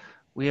now,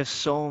 we have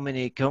so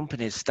many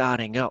companies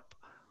starting up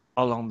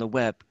along the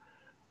web,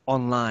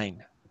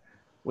 online.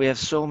 We have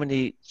so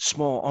many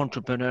small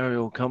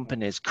entrepreneurial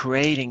companies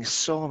creating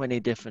so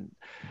many different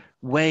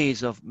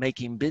ways of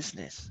making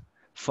business,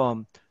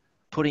 from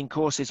putting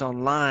courses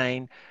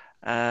online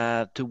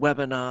to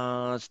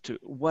webinars to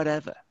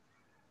whatever,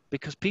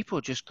 because people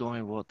are just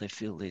going what they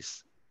feel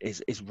is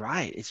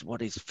right, is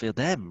what is for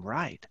them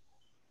right,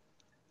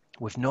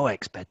 with no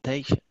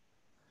expectation.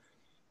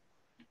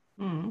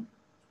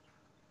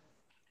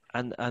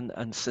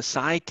 And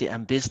society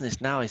and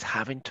business now is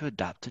having to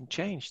adapt and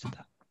change to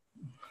that.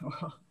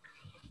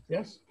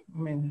 Yes, I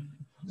mean.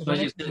 So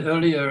as you said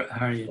earlier,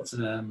 Harriet,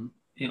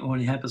 it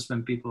only happens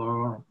when people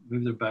are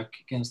with their back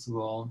against the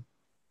wall,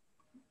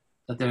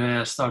 that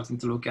they're starting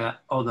to look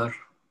at other.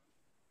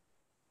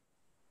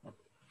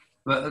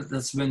 But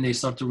that's when they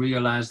start to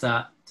realize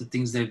that the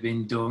things they've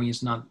been doing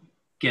is not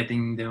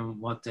getting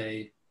them what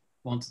they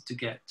wanted to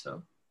get.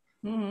 So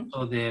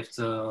they have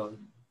to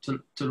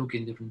look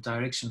in different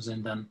directions.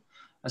 And then,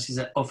 as you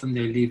said, often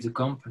they leave the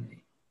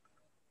company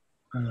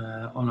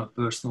on a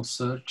personal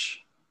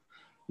search.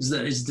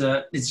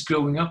 It's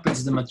growing up,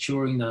 it's the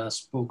maturing that I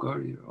spoke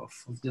earlier of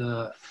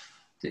the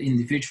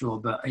individual,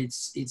 but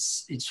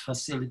it's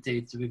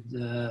facilitated with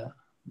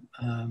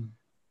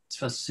it's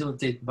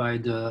facilitated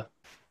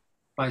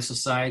by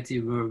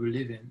society where we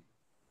live in.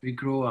 We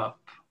grow up.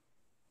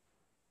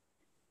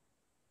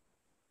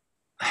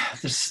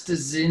 This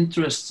is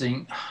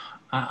interesting.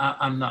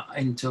 I'm not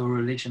into a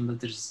religion, but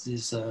there's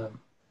this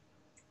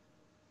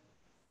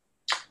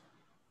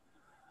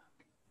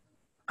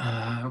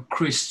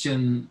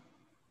Christian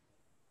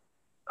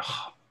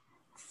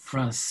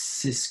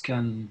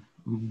Franciscan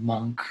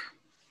monk,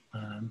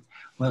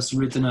 who has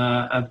written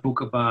a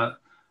book about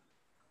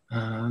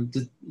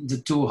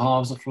the two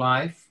halves of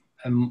life,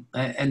 and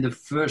the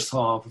first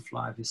half of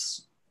life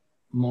is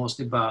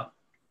mostly about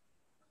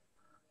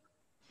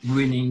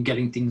winning,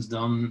 getting things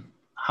done,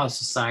 how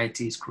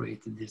society is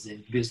created, is a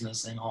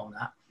business and all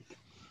that.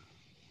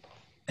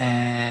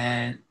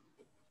 And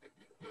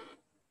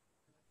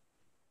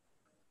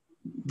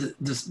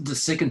the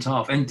second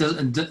half, and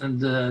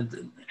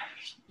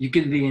you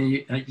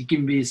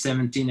can be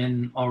 17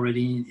 and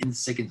already in the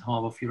second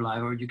half of your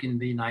life, or you can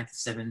be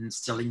 97 and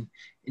still in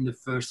the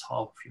first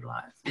half of your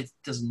life. It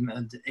doesn't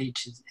matter. The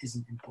age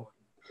isn't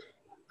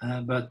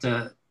important, but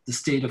the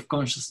state of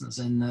consciousness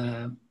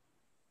and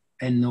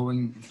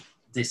knowing,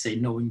 they say,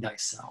 knowing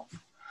thyself.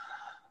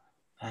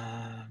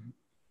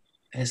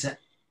 Is that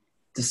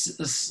this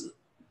is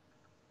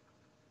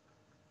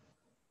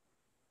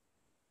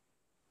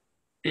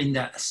in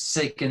that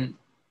second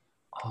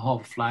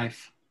half of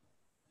life?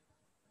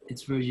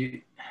 It's where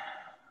you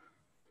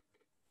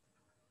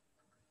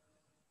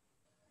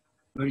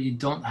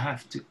don't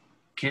have to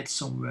get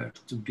somewhere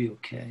to be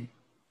okay.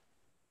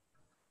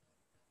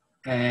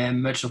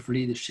 And much of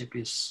leadership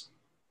is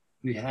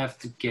we have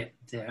to get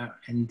there,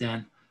 and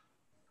then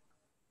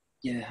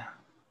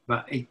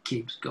but it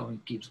keeps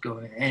going,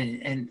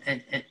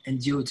 and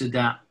due to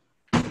that,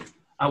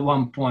 at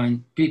one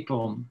point,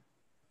 people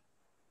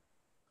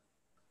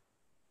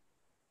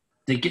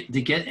they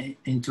get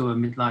into a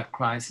midlife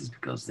crisis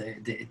because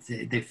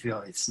they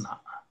feel it's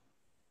not.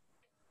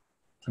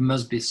 There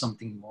must be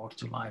something more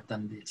to life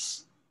than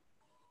this.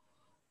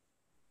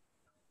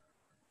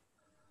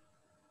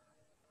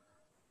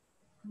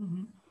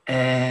 Mm-hmm.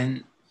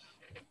 And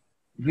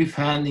with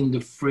handing the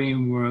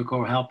framework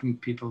or helping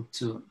people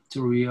to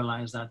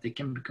realize that they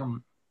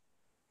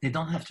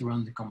don't have to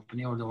run the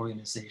company or the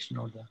organization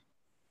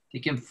they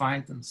can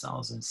find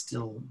themselves and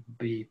still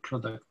be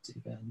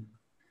productive and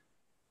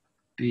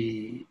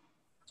be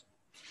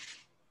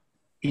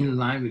in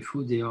line with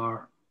who they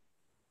are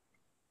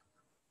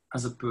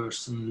as a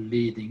person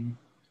leading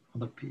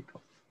other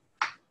people.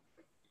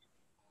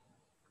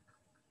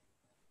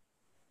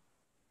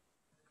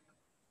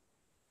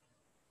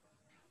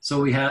 So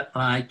we had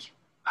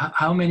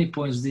how many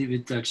points did we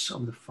touch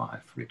on the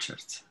 5,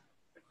 Richard?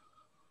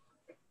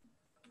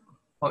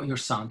 Oh, your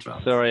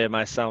soundtrack. Sorry,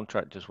 my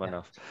soundtrack just went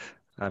off.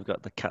 I've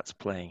got the cats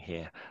playing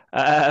here.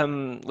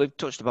 We've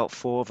touched about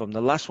 4 of them.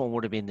 The last one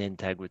would have been the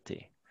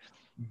integrity.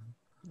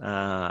 Mm-hmm.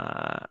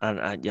 And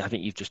I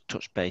think you've just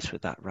touched base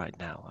with that right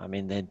now. I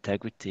mean, the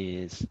integrity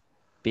is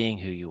being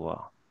who you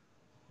are,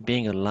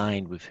 being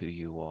aligned with who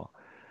you are.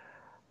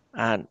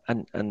 And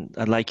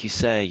like you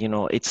say,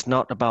 it's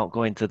not about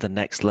going to the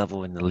next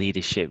level in the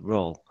leadership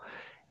role.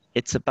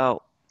 It's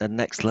about the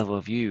next level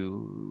of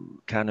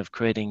you kind of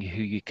creating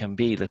who you can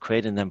be,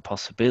 creating them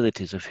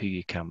possibilities of who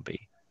you can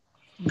be.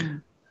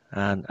 Mm.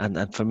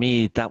 And for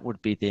me, that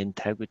would be the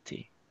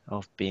integrity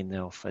of being the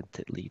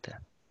authentic leader.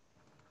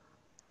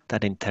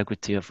 That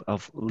integrity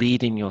of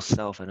leading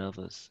yourself and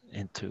others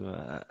into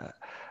a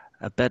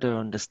better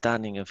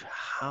understanding of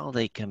how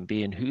they can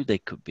be and who they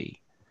could be,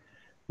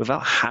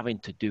 without having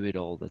to do it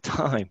all the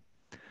time,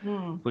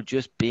 but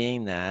just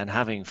being there and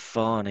having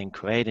fun and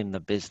creating the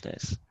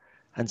business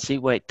and see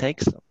where it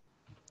takes them.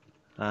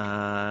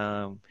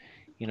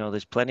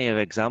 There's plenty of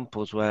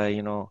examples where,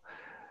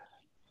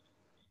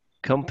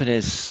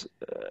 companies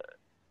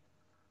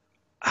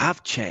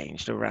have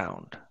changed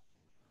around.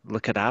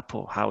 Look at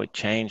Apple, how it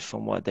changed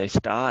from what they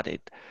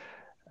started,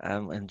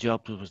 and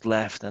Jobs was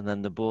left, and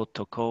then the board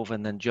took over,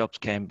 and then Jobs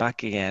came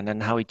back again,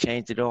 and how he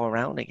changed it all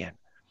around again.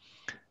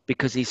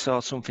 Because he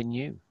saw something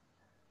new.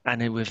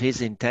 And with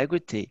his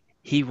integrity,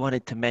 he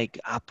wanted to make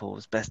Apple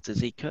as best as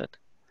he could.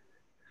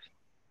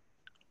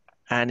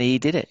 And he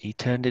did it. He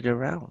turned it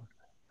around.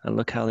 And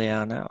look how they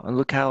are now. And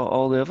look how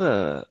all the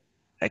other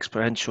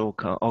experiential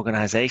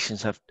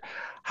organizations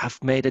have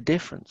made a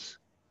difference.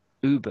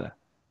 Uber,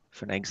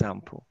 for an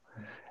example.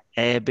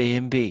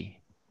 Airbnb,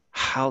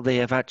 how they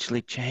have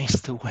actually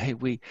changed the way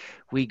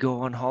we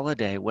go on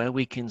holiday, where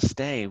we can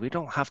stay. We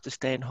don't have to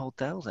stay in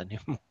hotels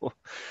anymore.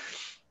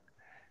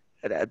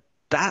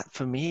 That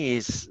for me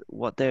is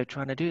what they're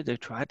trying to do. They're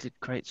trying to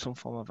create some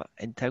form of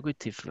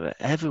integrity for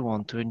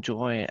everyone to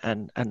enjoy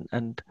and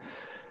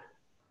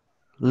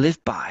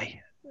live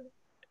by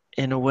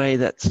in a way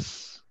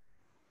that's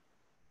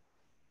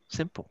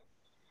simple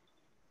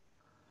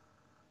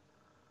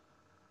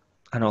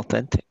and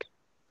authentic.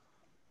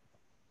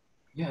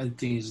 Yeah, the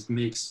thing is, it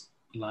makes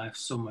life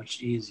so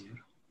much easier.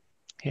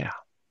 Yeah.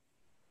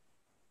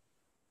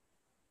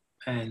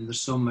 And there's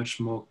so much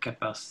more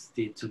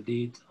capacity to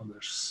lead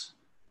others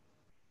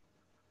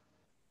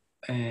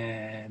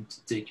and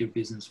to take your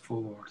business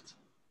forward.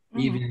 Mm-hmm.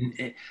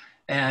 Even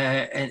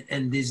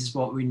and this is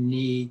what we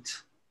need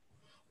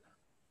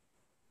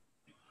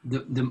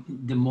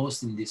the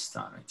most in this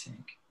time, I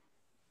think.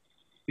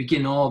 We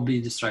can all be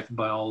distracted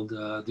by all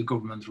the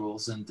government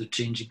rules and the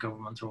changing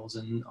government rules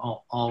and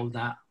all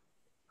that,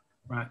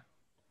 right?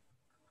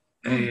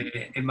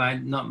 Mm-hmm. It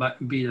might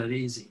not be that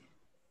easy.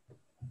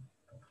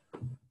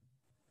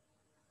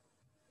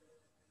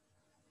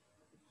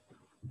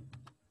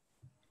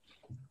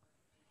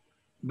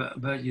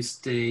 but you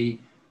stay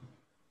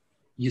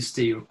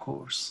your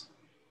course.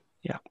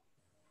 Yeah.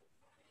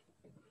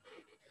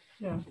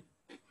 Yeah.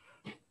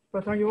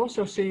 But you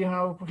also see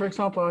how, for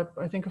example,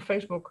 I think of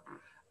Facebook,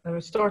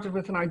 it started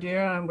with an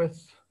idea and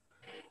with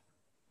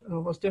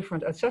was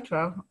different,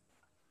 etc.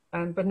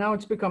 But now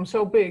it's become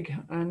so big,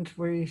 and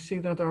we see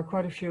that there are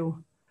quite a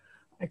few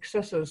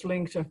excesses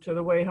linked to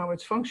the way how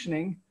it's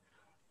functioning,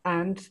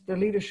 and the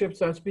leadership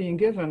that's being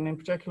given, in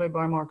particular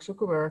by Mark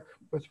Zuckerberg,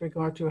 with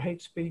regard to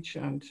hate speech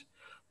and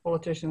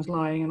politicians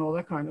lying and all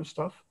that kind of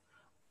stuff.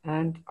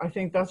 And I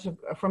think that's,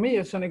 for me,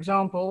 it's an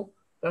example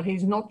that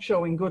he's not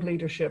showing good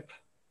leadership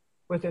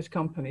with his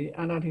company,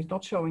 and that he's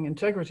not showing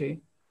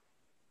integrity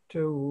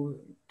to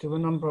a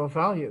number of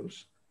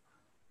values.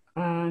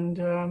 And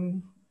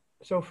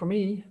so for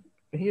me,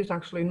 he is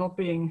actually not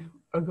being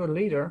a good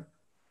leader.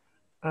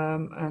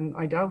 And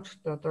I doubt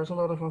that there's a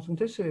lot of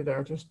authenticity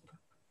there. Just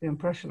the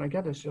impression I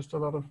get is just a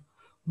lot of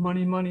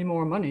money, money,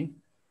 more money.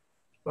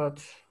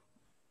 But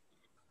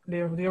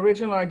the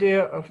original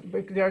idea of,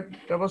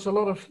 there was a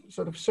lot of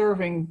sort of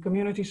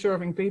community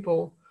serving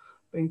people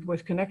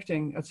with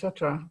connecting,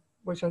 etc.,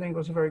 which I think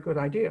was a very good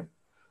idea.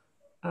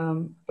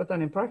 But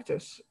then in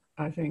practice,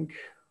 I think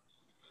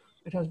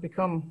it has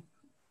become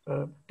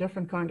a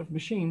different kind of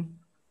machine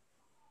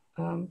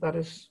that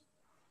is,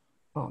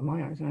 well, in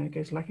my eyes, in any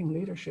case, lacking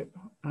leadership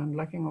and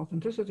lacking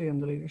authenticity in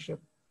the leadership.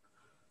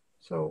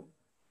 So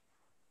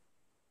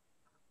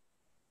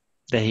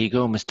there you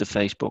go, Mr.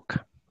 Facebook.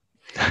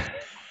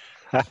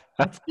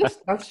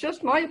 that's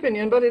just my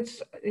opinion, but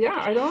it's, yeah,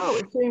 I don't know.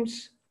 It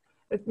seems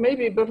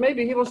maybe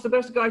he was the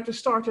best guy to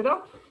start it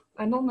up,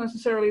 and not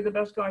necessarily the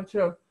best guy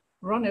to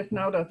run it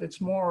now that it's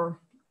more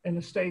in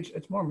a stage,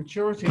 it's more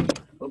maturity.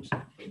 Oops,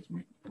 it's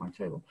my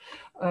table.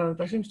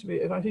 There seems to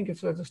be, I think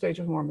it's at a stage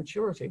of more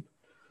maturity.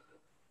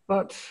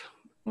 But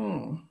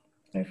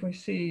if we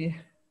see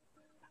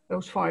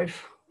those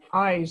 5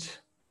 I's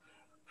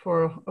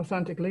for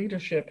authentic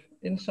leadership: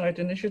 insight,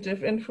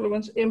 initiative,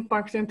 influence,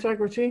 impact,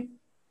 integrity.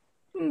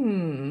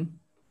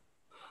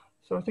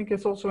 So I think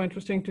it's also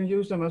interesting to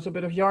use them as a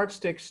bit of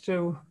yardsticks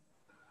to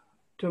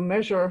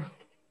measure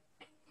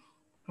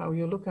how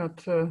you look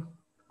at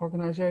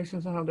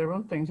organizations and how they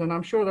run things. And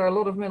I'm sure there are a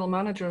lot of middle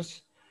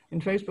managers in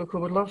Facebook who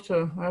would love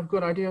to have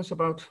good ideas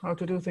about how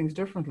to do things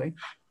differently,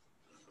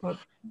 but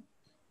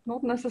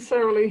not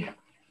necessarily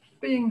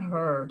being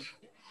heard.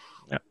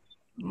 Yeah.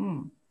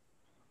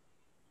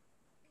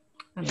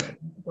 Anyway,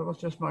 that was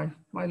just my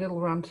little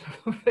rant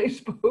on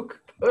Facebook.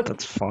 But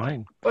that's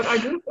fine. But I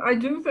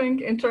do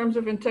think, in terms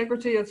of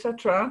integrity,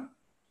 etc.,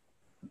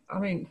 I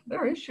mean, there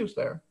are issues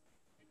there.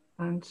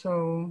 And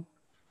so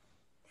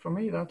for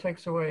me, that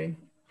takes away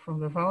from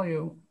the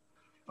value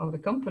of the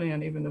company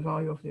and even the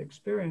value of the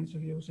experience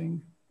of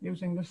using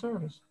the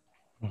service.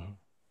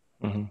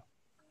 Mm-hmm. Mm-hmm.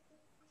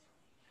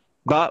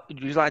 But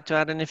would you like to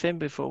add anything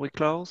before we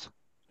close?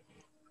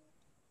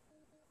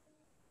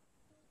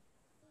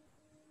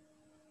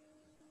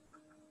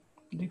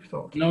 Deep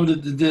thought. No,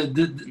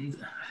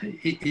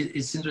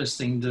 it's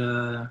interesting.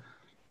 The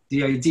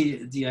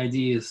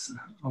ideas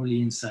or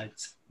the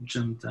insights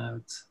jumped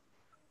out.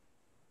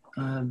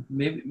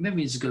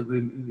 Maybe it's good.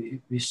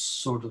 We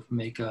sort of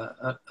make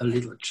a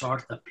little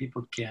chart that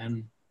people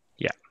can.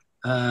 Yeah.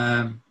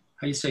 How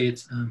you say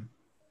it?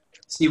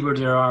 See where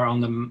they are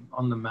on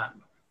the map,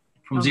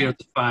 from 0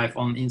 to 5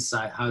 on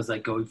insight. How's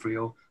that going for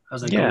you?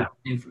 How's that going?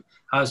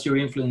 How's your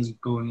influence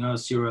going?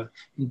 How's your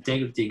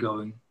integrity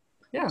going?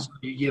 Yeah. So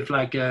you have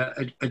like a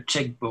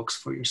checkbox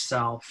for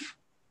yourself.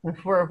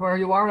 Where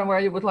you are and where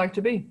you would like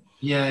to be.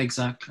 Yeah,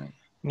 exactly.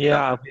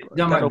 Yeah,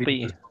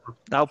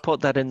 I'll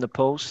put that in the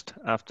post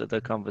after the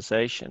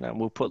conversation, and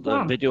we'll put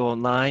the video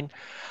online,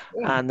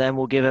 and then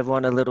we'll give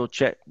everyone a little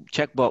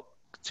checkbox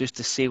just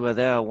to see where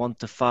they are 1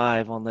 to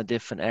 5 on the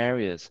different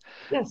areas.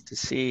 Yes. To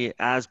see,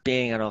 as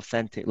being an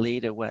authentic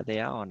leader, where they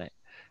are on it.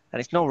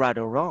 And it's no right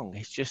or wrong.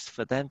 It's just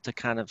for them to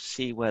kind of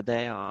see where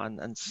they are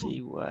and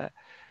see where,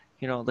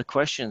 the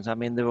questions. I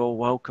mean, they're all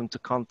welcome to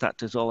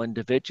contact us all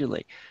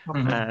individually,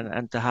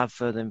 and to have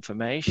further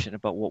information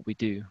about what we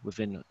do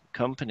within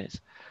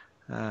companies.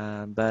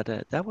 But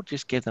that will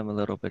just give them a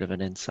little bit of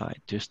an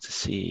insight, just to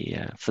see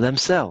for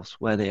themselves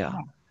where they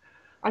are.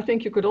 I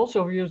think you could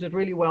also use it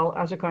really well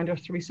as a kind of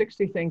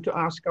 360 thing to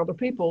ask other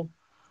people,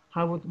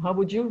 how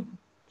would you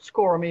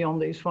score me on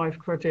these 5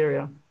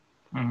 criteria?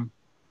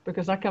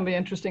 Because that can be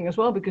interesting as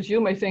well, because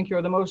you may think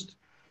you're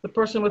the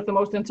person with the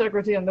most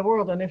integrity in the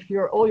world, and if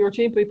all your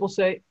team people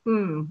say,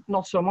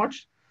 not so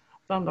much,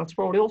 then that's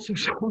probably also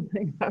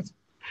something that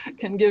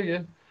can give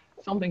you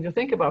something to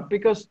think about.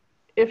 Because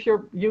if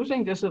you're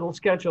using this little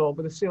schedule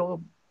with a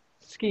little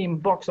scheme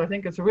box, I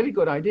think it's a really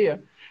good idea.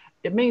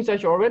 It means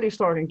that you're already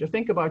starting to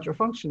think about your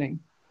functioning.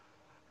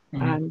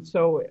 And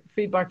so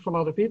feedback from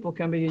other people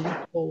can be a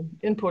useful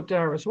input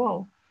there as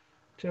well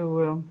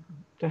to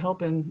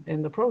help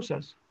in the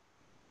process.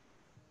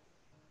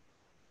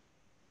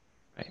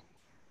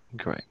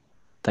 Great.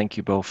 Thank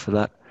you both for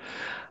that.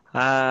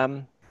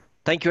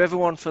 Thank you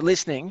everyone for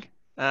listening,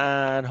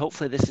 and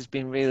hopefully this has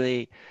been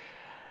really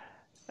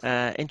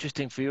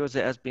interesting for you as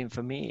it has been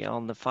for me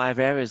on the 5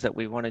 areas that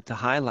we wanted to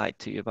highlight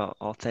to you about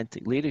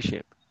authentic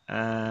leadership.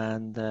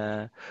 And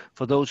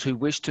for those who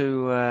wish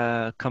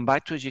to come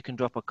back to us, you can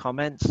drop a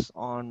comments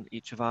on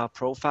each of our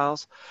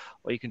profiles,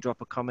 or you can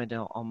drop a comment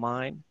on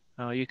mine.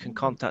 You can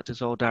contact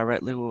us all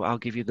directly. I'll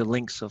give you the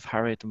links of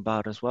Harriet and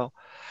Bart as well.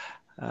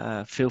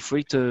 Feel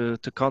free to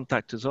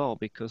contact us all,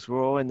 because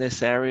we're all in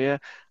this area.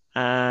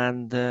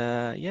 And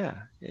yeah,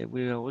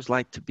 we always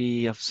like to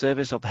be of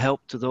service, of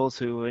help to those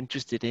who are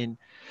interested in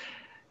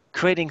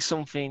creating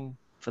something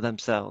for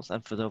themselves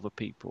and for the other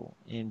people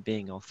in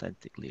being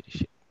authentic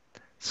leadership.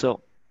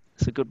 So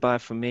it's a goodbye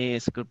from me.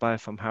 It's a goodbye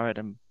from Harriet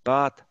and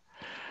Bart.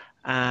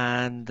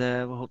 And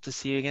we hope to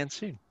see you again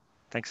soon.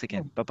 Thanks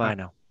again. Bye-bye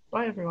now.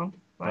 Bye, everyone.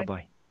 Bye.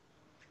 Bye-bye.